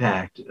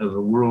impact of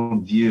a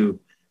worldview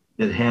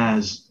that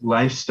has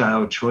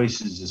lifestyle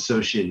choices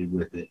associated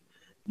with it.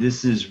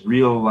 This is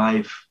real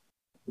life,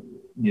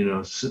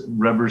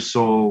 rubber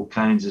soul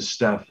kinds of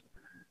stuff.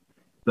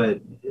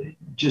 But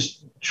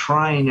just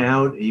trying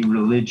out a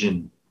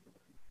religion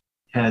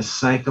has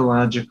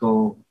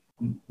psychological,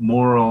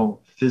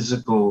 moral,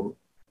 physical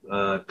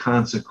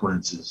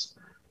consequences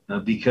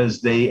because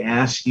they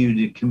ask you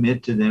to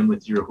commit to them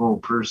with your whole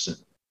person.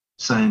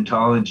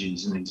 Scientology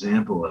is an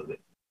example of it.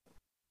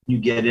 You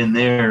get in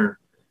there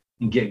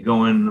and get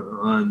going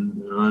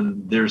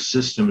on their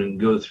system and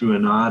go through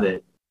an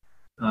audit.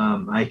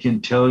 I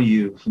can tell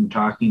you from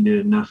talking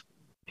to enough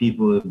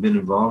people who have been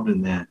involved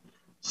in that,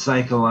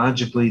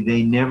 psychologically,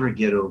 they never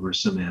get over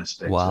some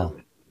aspects of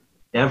it,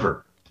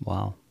 ever.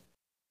 Wow.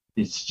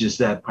 It's just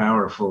that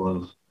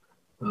powerful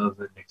of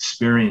an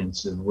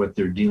experience of what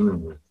they're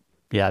dealing with.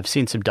 Yeah, I've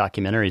seen some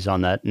documentaries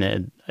on that,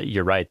 and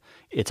you're right.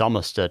 It's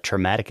almost a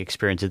traumatic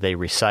experience that they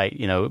recite,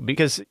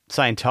 because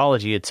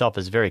Scientology itself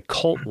is very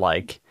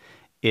cult-like.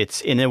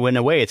 It's in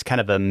a way, it's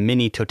kind of a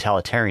mini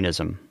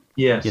totalitarianism.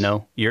 Yes.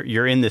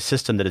 You're in this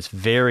system that is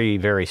very,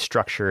 very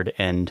structured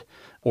and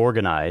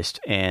organized,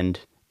 and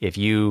if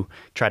you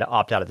try to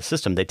opt out of the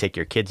system, they take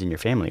your kids and your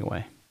family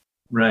away.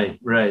 Right.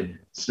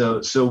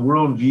 So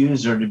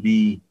worldviews are to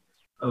be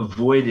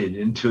avoided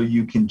until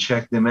you can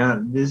check them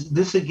out.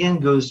 This again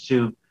goes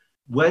to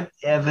what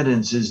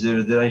evidence is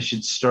there that I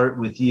should start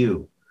with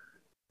you?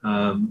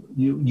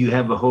 You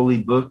have a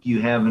holy book,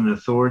 you have an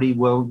authority.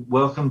 Well,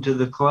 welcome to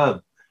the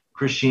club.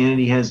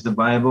 Christianity has the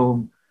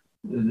Bible.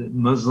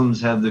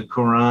 Muslims have the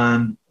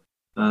Quran,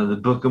 the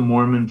Book of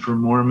Mormon for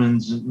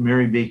Mormons,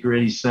 Mary Baker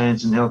Eddy's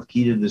Science and Health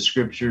Key to the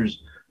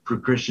Scriptures for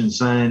Christian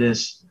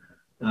Scientists.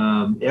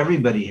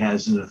 Everybody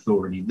has an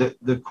authority.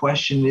 The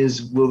question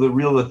is, will the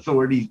real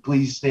authority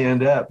please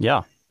stand up?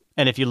 Yeah.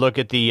 And if you look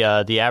at the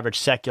average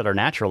secular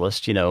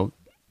naturalist,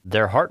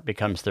 their heart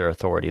becomes their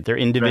authority, their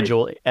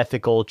individual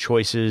ethical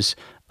choices.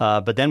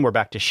 But then we're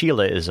back to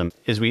Sheilaism.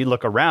 As we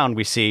look around,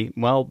 we see,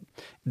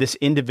 this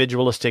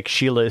individualistic,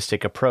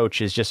 Sheilaistic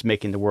approach is just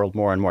making the world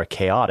more and more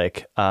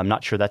chaotic. I'm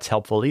not sure that's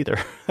helpful either.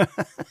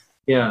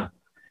 Yeah.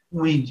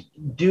 We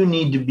do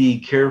need to be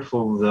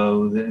careful,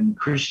 though, that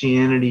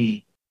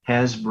Christianity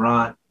has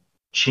brought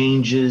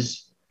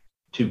changes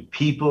to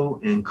people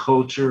and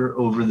culture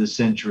over the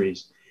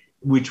centuries,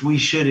 which we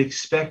should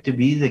expect to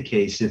be the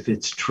case if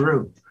it's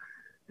true.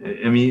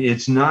 I mean,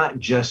 it's not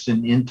just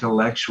an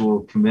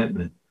intellectual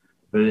commitment,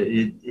 but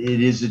it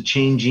is a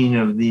changing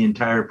of the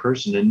entire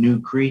person, a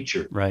new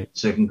creature, right?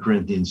 2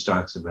 Corinthians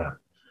talks about.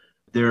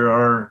 There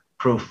are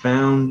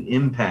profound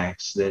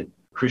impacts that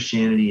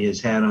Christianity has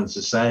had on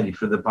society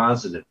for the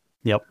positive.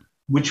 Yep.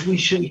 Which we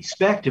should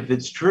expect if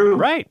it's true.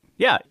 Right.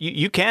 Yeah.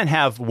 You can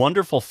have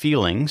wonderful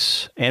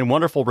feelings and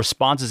wonderful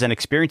responses and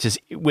experiences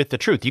with the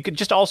truth. You could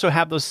just also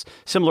have those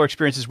similar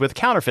experiences with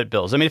counterfeit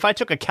bills. I mean, if I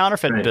took a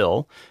counterfeit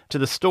bill to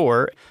the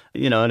store,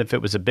 and if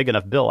it was a big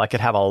enough bill, I could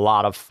have a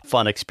lot of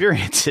fun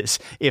experiences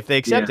if they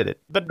accepted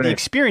it. But the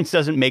experience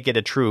doesn't make it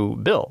a true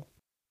bill.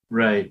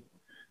 Right.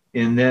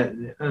 And that,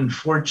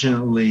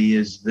 unfortunately,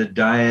 is the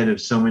diet of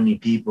so many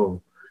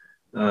people.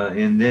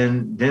 And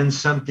then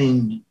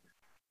something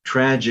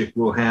tragic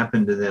will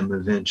happen to them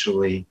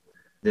eventually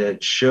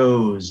that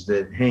shows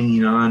that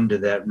hanging on to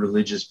that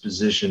religious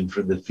position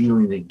for the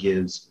feeling it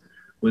gives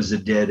was a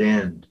dead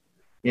end.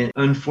 And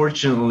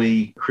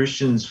unfortunately,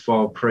 Christians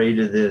fall prey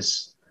to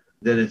this,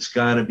 that it's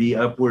got to be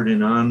upward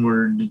and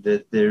onward,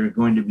 that they're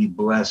going to be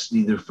blessed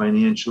either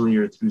financially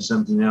or through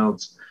something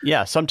else.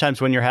 Yeah,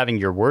 sometimes when you're having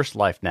your worst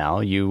life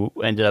now, you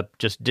end up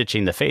just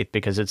ditching the faith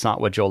because it's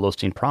not what Joel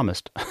Osteen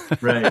promised.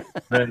 Right.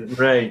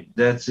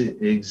 That's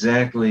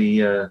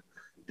exactly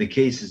the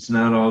case. It's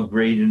not all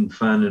great and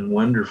fun and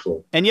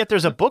wonderful. And yet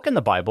there's a book in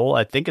the Bible,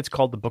 I think it's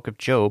called the Book of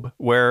Job,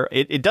 where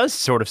it does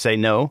sort of say,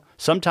 no,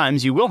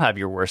 sometimes you will have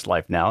your worst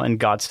life now and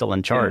God's still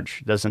in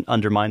charge. It doesn't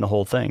undermine the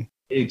whole thing.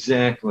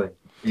 Exactly.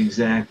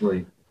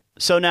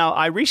 So now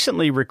I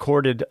recently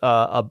recorded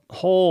a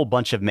whole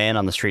bunch of man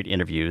on the street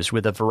interviews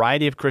with a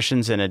variety of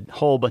Christians in a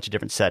whole bunch of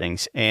different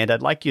settings. And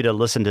I'd like you to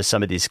listen to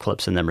some of these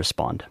clips and then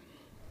respond.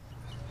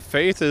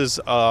 Faith is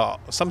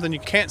something you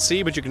can't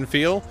see, but you can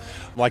feel,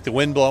 like the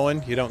wind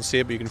blowing. You don't see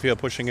it, but you can feel it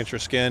pushing at your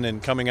skin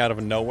and coming out of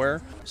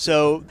nowhere.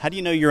 So how do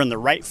you know you're in the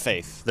right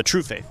faith, the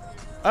true faith?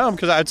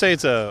 Because I'd say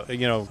it's a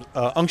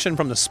unction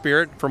from the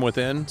Spirit from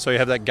within. So you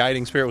have that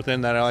guiding Spirit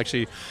within that'll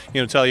actually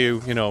tell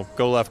you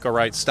go left, go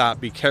right, stop,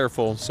 be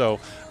careful. So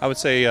I would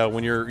say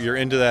when you're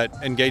into that,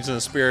 engaged in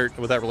the Spirit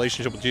with that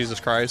relationship with Jesus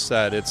Christ,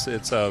 that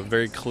it's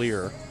very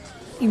clear.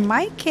 In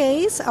my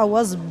case, I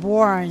was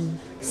born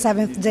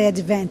Seventh-day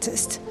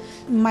Adventist.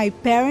 My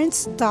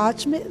parents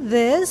taught me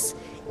this,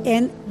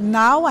 and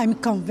now I'm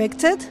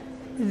convicted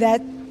that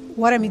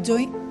what I'm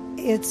doing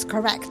is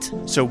correct.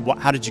 So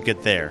how did you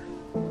get there?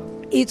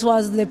 It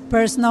was the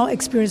personal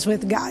experience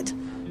with God.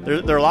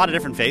 There are a lot of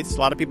different faiths. A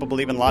lot of people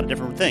believe in a lot of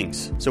different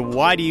things. So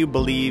why do you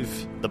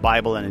believe the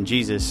Bible and in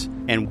Jesus,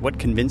 and what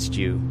convinced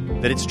you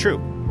that it's true?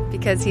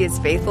 Because he is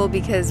faithful,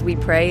 because we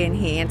pray and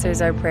he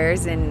answers our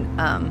prayers, and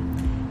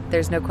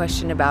there's no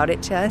question about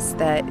it, Chess,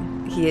 that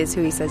he is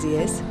who he says he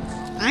is.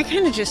 I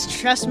kind of just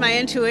trust my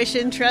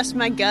intuition, trust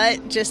my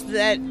gut, just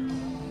that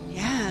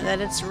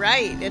it's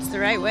right. It's the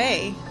right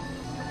way.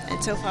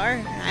 And so far,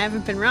 I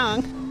haven't been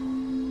wrong.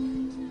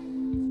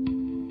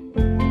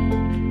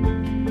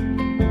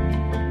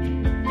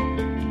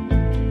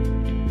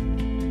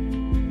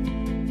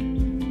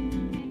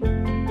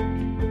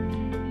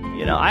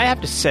 I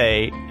have to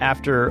say,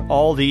 after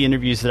all the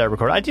interviews that I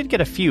recorded, I did get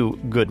a few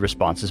good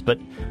responses, but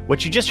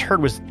what you just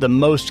heard was the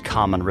most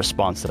common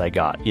response that I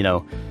got.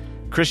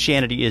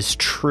 Christianity is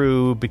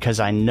true because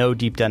I know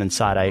deep down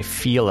inside, I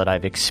feel it,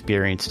 I've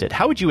experienced it.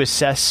 How would you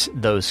assess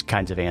those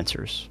kinds of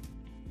answers?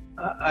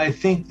 I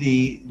think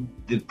the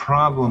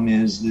problem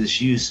is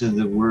this use of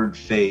the word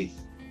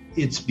faith.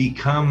 It's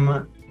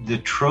become the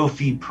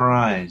trophy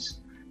prize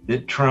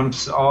that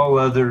trumps all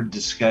other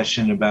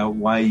discussion about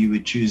why you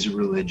would choose a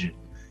religion.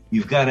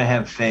 You've got to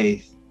have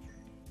faith.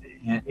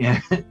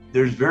 And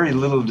there's very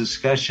little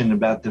discussion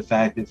about the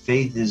fact that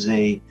faith is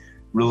a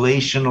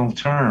relational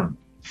term.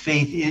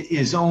 Faith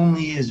is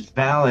only as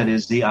valid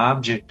as the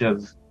object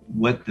of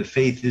what the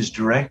faith is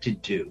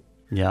directed to.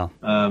 Yeah.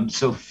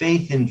 So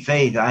faith in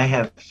faith, I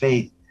have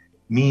faith,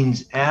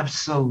 means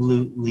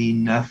absolutely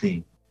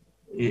nothing.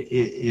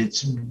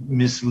 It's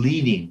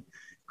misleading.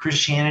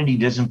 Christianity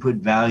doesn't put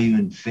value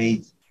in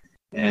faith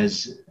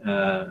as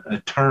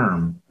a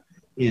term.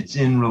 It's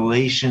in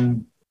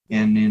relation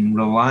and in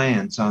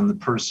reliance on the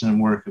person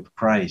and work of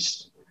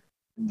Christ.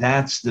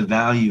 That's the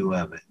value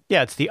of it.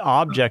 Yeah, it's the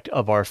object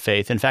of our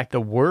faith. In fact, the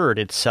word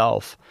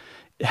itself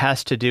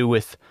has to do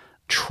with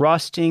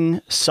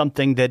trusting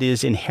something that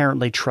is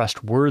inherently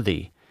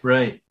trustworthy.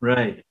 Right.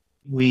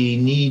 We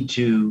need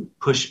to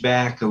push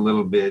back a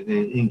little bit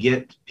and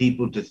get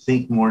people to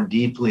think more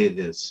deeply of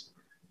this.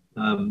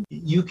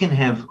 You can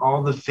have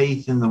all the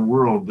faith in the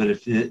world, but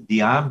if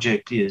the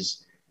object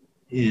is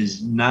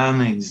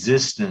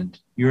non-existent,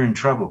 you're in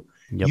trouble.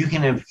 Yep. You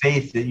can have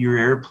faith that your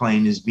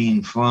airplane is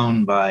being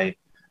flown by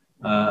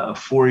a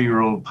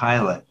 4-year-old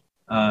pilot,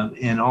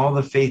 and all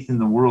the faith in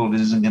the world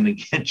isn't going to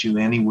get you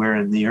anywhere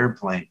in the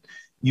airplane.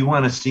 You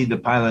want to see the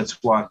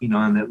pilots walking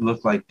on that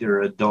look like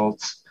they're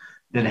adults,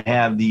 that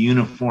have the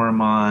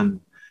uniform on,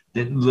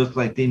 that look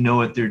like they know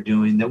what they're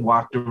doing, that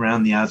walked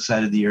around the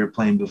outside of the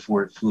airplane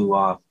before it flew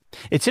off.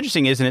 It's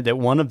interesting, isn't it, that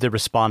one of the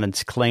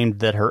respondents claimed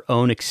that her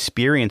own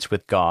experience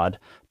with God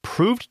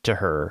proved to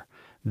her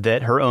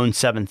that her own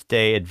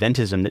Seventh-day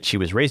Adventism that she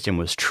was raised in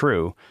was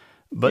true.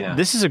 But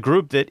This is a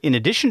group that, in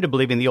addition to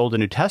believing the Old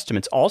and New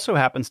Testaments, also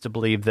happens to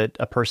believe that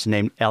a person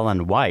named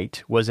Ellen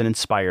White was an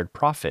inspired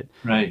prophet.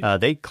 Right.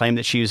 They claim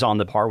that she was on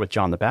the par with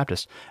John the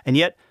Baptist. And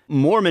yet,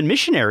 Mormon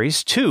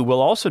missionaries, too,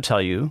 will also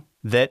tell you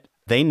that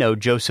they know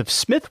Joseph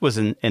Smith was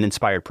an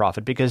inspired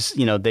prophet because,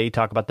 they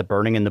talk about the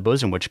burning in the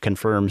bosom, which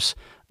confirms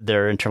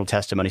their internal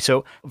testimony.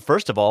 So,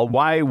 first of all,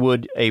 why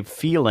would a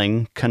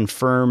feeling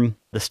confirm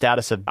the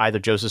status of either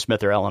Joseph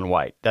Smith or Ellen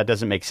White? That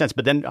doesn't make sense.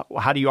 But then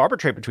how do you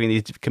arbitrate between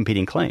these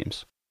competing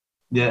claims?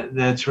 Yeah,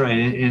 that's right.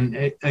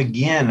 And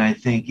again, I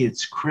think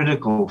it's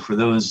critical for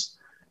those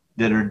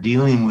that are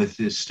dealing with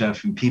this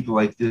stuff and people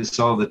like this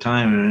all the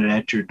time and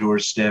at your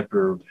doorstep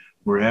or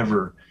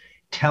wherever.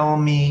 Tell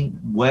me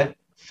what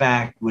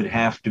fact would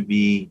have to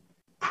be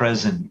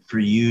present for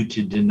you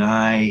to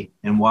deny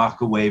and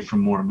walk away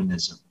from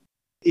Mormonism.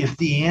 If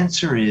the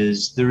answer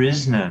is there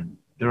is none,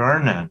 there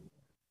are none,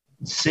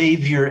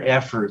 save your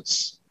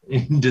efforts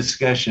in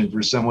discussion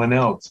for someone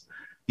else,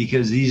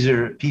 because these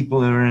are people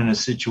who are in a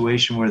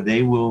situation where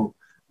they will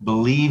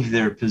believe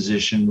their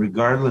position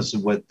regardless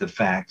of what the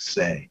facts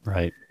say.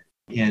 Right.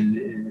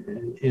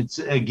 And it's,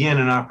 again,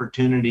 an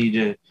opportunity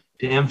to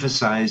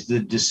emphasize the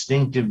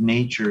distinctive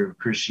nature of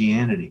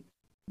Christianity.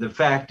 The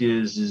fact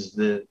is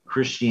that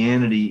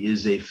Christianity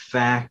is a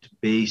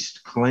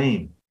fact-based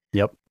claim.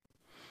 Yep.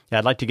 Yeah,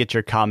 I'd like to get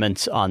your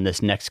comments on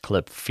this next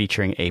clip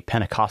featuring a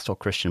Pentecostal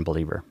Christian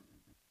believer.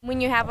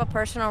 When you have a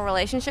personal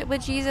relationship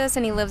with Jesus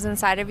and he lives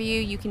inside of you,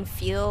 you can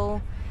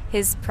feel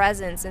his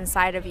presence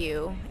inside of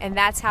you. And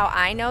that's how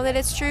I know that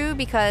it's true,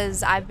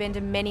 because I've been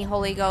to many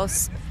Holy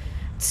Ghost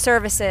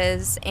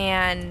services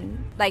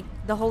and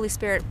the Holy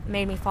Spirit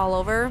made me fall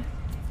over.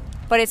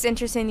 But it's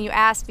interesting you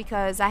ask,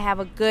 because I have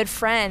a good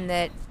friend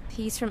that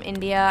he's from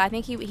India. I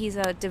think he's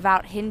a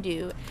devout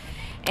Hindu.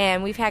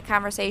 And we've had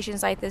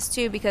conversations like this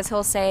too, because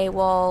he'll say,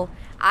 well,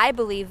 I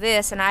believe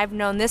this and I've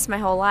known this my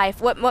whole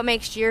life. What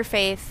makes your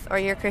faith or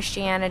your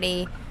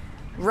Christianity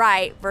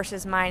right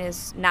versus mine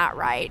is not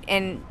right?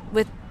 And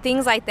with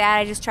things like that,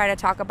 I just try to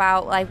talk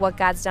about like what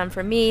God's done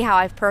for me, how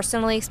I've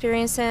personally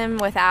experienced him,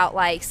 without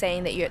like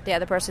saying that the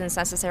other person is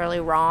necessarily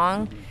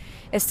wrong.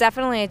 It's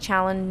definitely a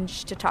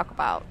challenge to talk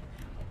about.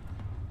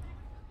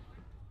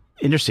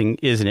 Interesting,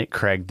 isn't it,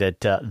 Craig,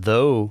 that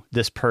though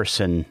this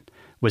person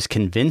was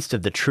convinced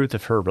of the truth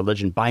of her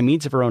religion by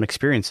means of her own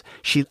experience,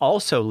 she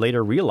also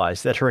later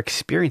realized that her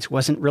experience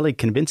wasn't really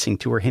convincing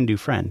to her Hindu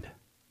friend.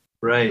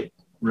 Right.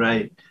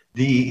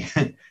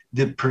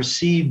 The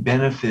perceived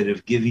benefit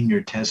of giving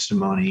your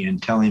testimony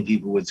and telling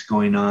people what's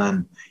going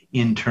on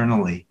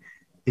internally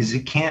is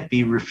it can't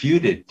be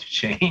refuted,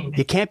 Shane.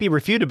 It can't be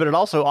refuted, but it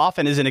also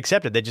often isn't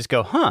accepted. They just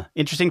go,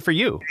 interesting for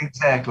you.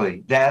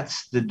 Exactly.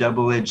 That's the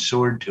double-edged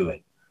sword to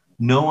it.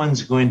 No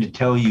one's going to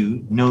tell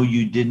you, no,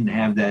 you didn't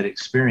have that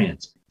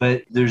experience.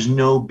 But there's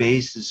no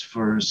basis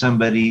for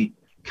somebody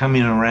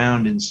coming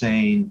around and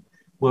saying,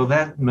 well,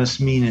 that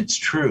must mean it's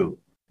true.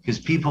 Because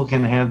people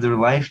can have their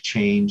life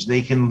change.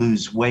 They can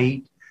lose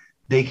weight.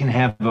 They can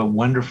have a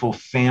wonderful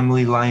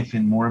family life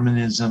in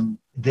Mormonism.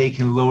 They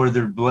can lower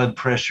their blood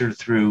pressure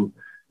through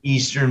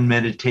Eastern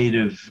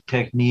meditative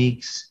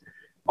techniques.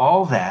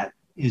 All that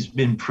has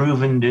been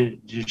proven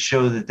to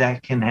show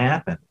that can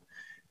happen.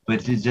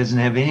 But it doesn't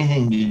have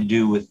anything to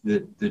do with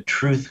the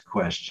truth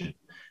question.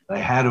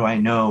 Like, how do I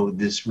know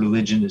this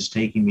religion is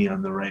taking me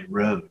on the right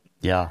road?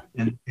 Yeah.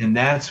 And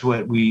that's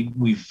what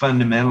we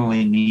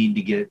fundamentally need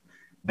to get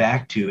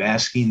back to,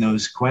 asking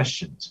those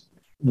questions.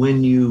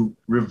 When you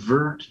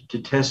revert to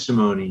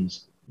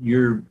testimonies,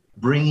 you're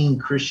bringing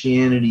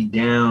Christianity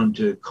down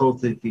to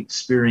cultic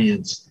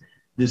experience.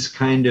 This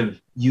kind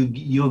of,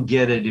 you'll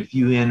get it if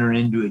you enter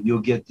into it. You'll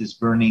get this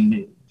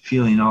burning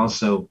feeling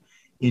also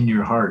in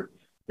your heart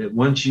that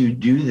once you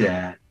do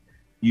that,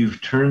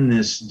 you've turned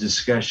this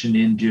discussion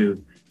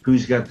into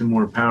who's got the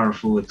more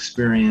powerful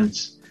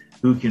experience,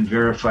 who can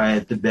verify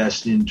it the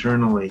best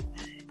internally.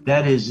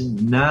 That is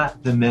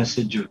not the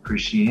message of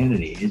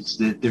Christianity. It's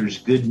that there's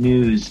good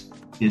news.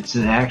 It's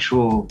an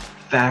actual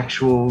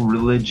factual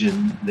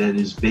religion that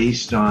is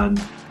based on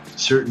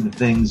certain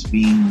things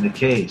being the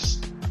case.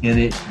 And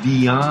it's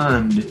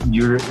beyond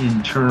your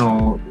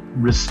internal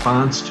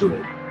response to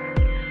it.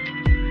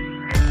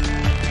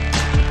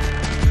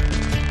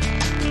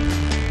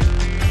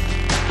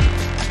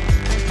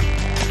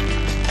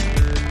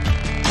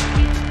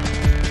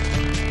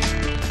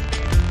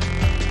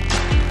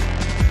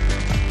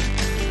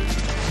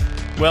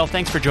 Well,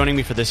 thanks for joining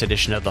me for this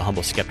edition of the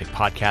Humble Skeptic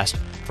Podcast.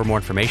 For more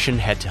information,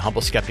 head to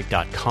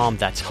humbleskeptic.com.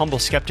 That's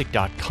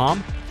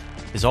humbleskeptic.com.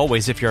 As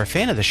always, if you're a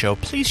fan of the show,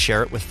 please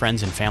share it with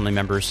friends and family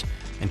members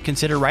and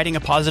consider writing a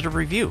positive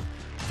review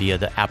via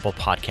the Apple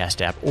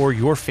Podcast app or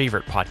your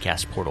favorite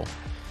podcast portal.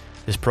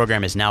 This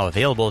program is now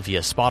available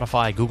via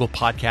Spotify, Google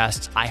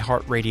Podcasts,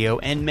 iHeartRadio,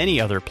 and many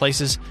other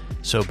places,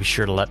 so be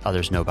sure to let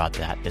others know about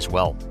that as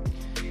well.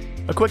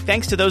 A quick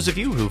thanks to those of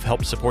you who've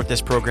helped support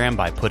this program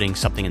by putting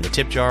something in the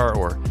tip jar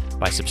or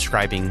by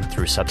subscribing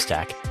through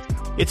Substack.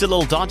 It's a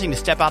little daunting to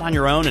step out on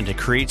your own and to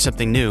create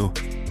something new,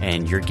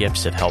 and your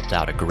gifts have helped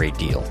out a great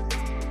deal.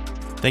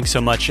 Thanks so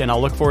much, and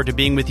I'll look forward to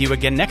being with you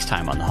again next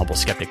time on the Humble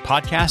Skeptic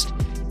Podcast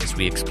as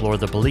we explore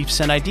the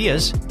beliefs and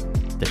ideas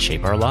that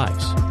shape our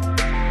lives.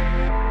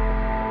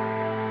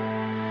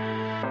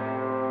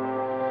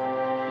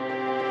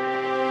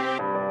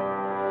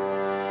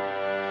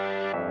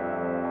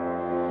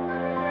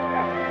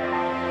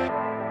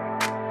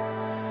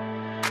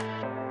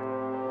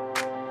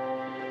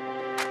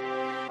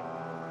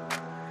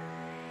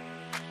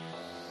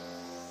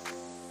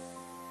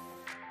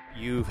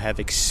 You have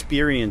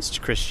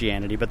experienced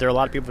Christianity, but there are a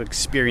lot of people who have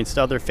experienced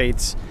other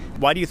faiths.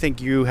 Why do you think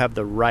you have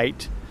the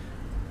right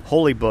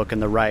holy book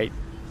and the right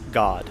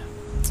God?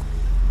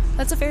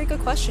 That's a very good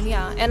question,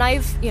 yeah. And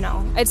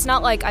it's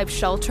not like I've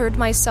sheltered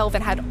myself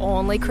and had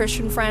only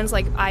Christian friends.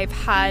 Like, I've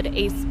had,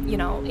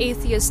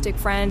 atheistic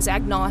friends,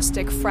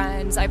 agnostic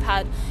friends. I've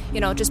had,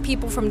 just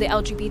people from the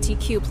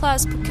LGBTQ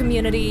plus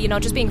community,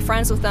 just being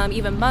friends with them,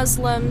 even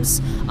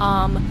Muslims,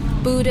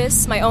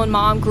 Buddhists. My own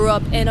mom grew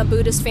up in a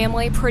Buddhist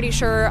family. Pretty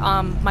sure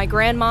my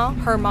grandma,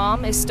 her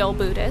mom, is still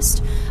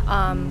Buddhist.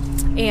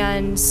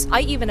 And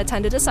I even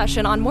attended a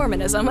session on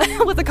Mormonism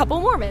with a couple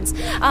Mormons.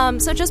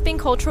 So just being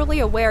culturally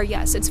aware,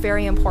 yes, it's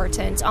very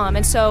important.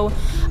 And so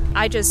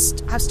I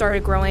just have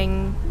started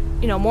growing,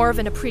 more of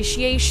an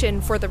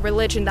appreciation for the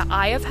religion that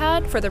I have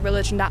had, for the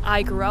religion that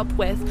I grew up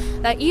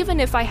with, that even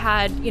if I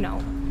had,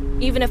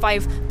 even if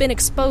I've been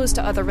exposed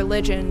to other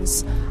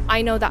religions,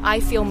 I know that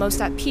I feel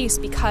most at peace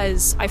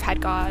because I've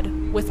had God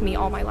with me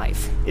all my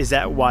life. Is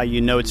that why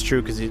you know it's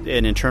true? Because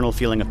an internal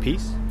feeling of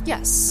peace?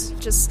 Yes.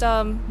 Just,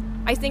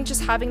 I think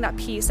just having that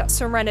peace, that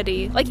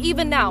serenity. Like,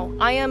 even now,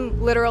 I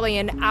am literally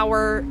an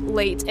hour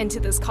late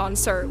into this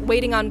concert,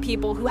 waiting on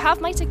people who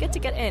have my ticket to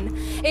get in.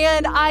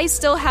 And I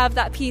still have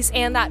that peace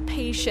and that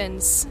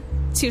patience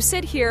to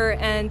sit here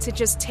and to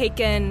just take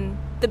in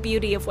the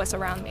beauty of what's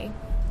around me.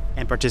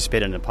 And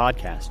participate in a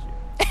podcast.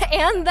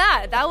 And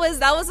that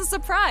was a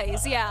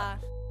surprise, yeah.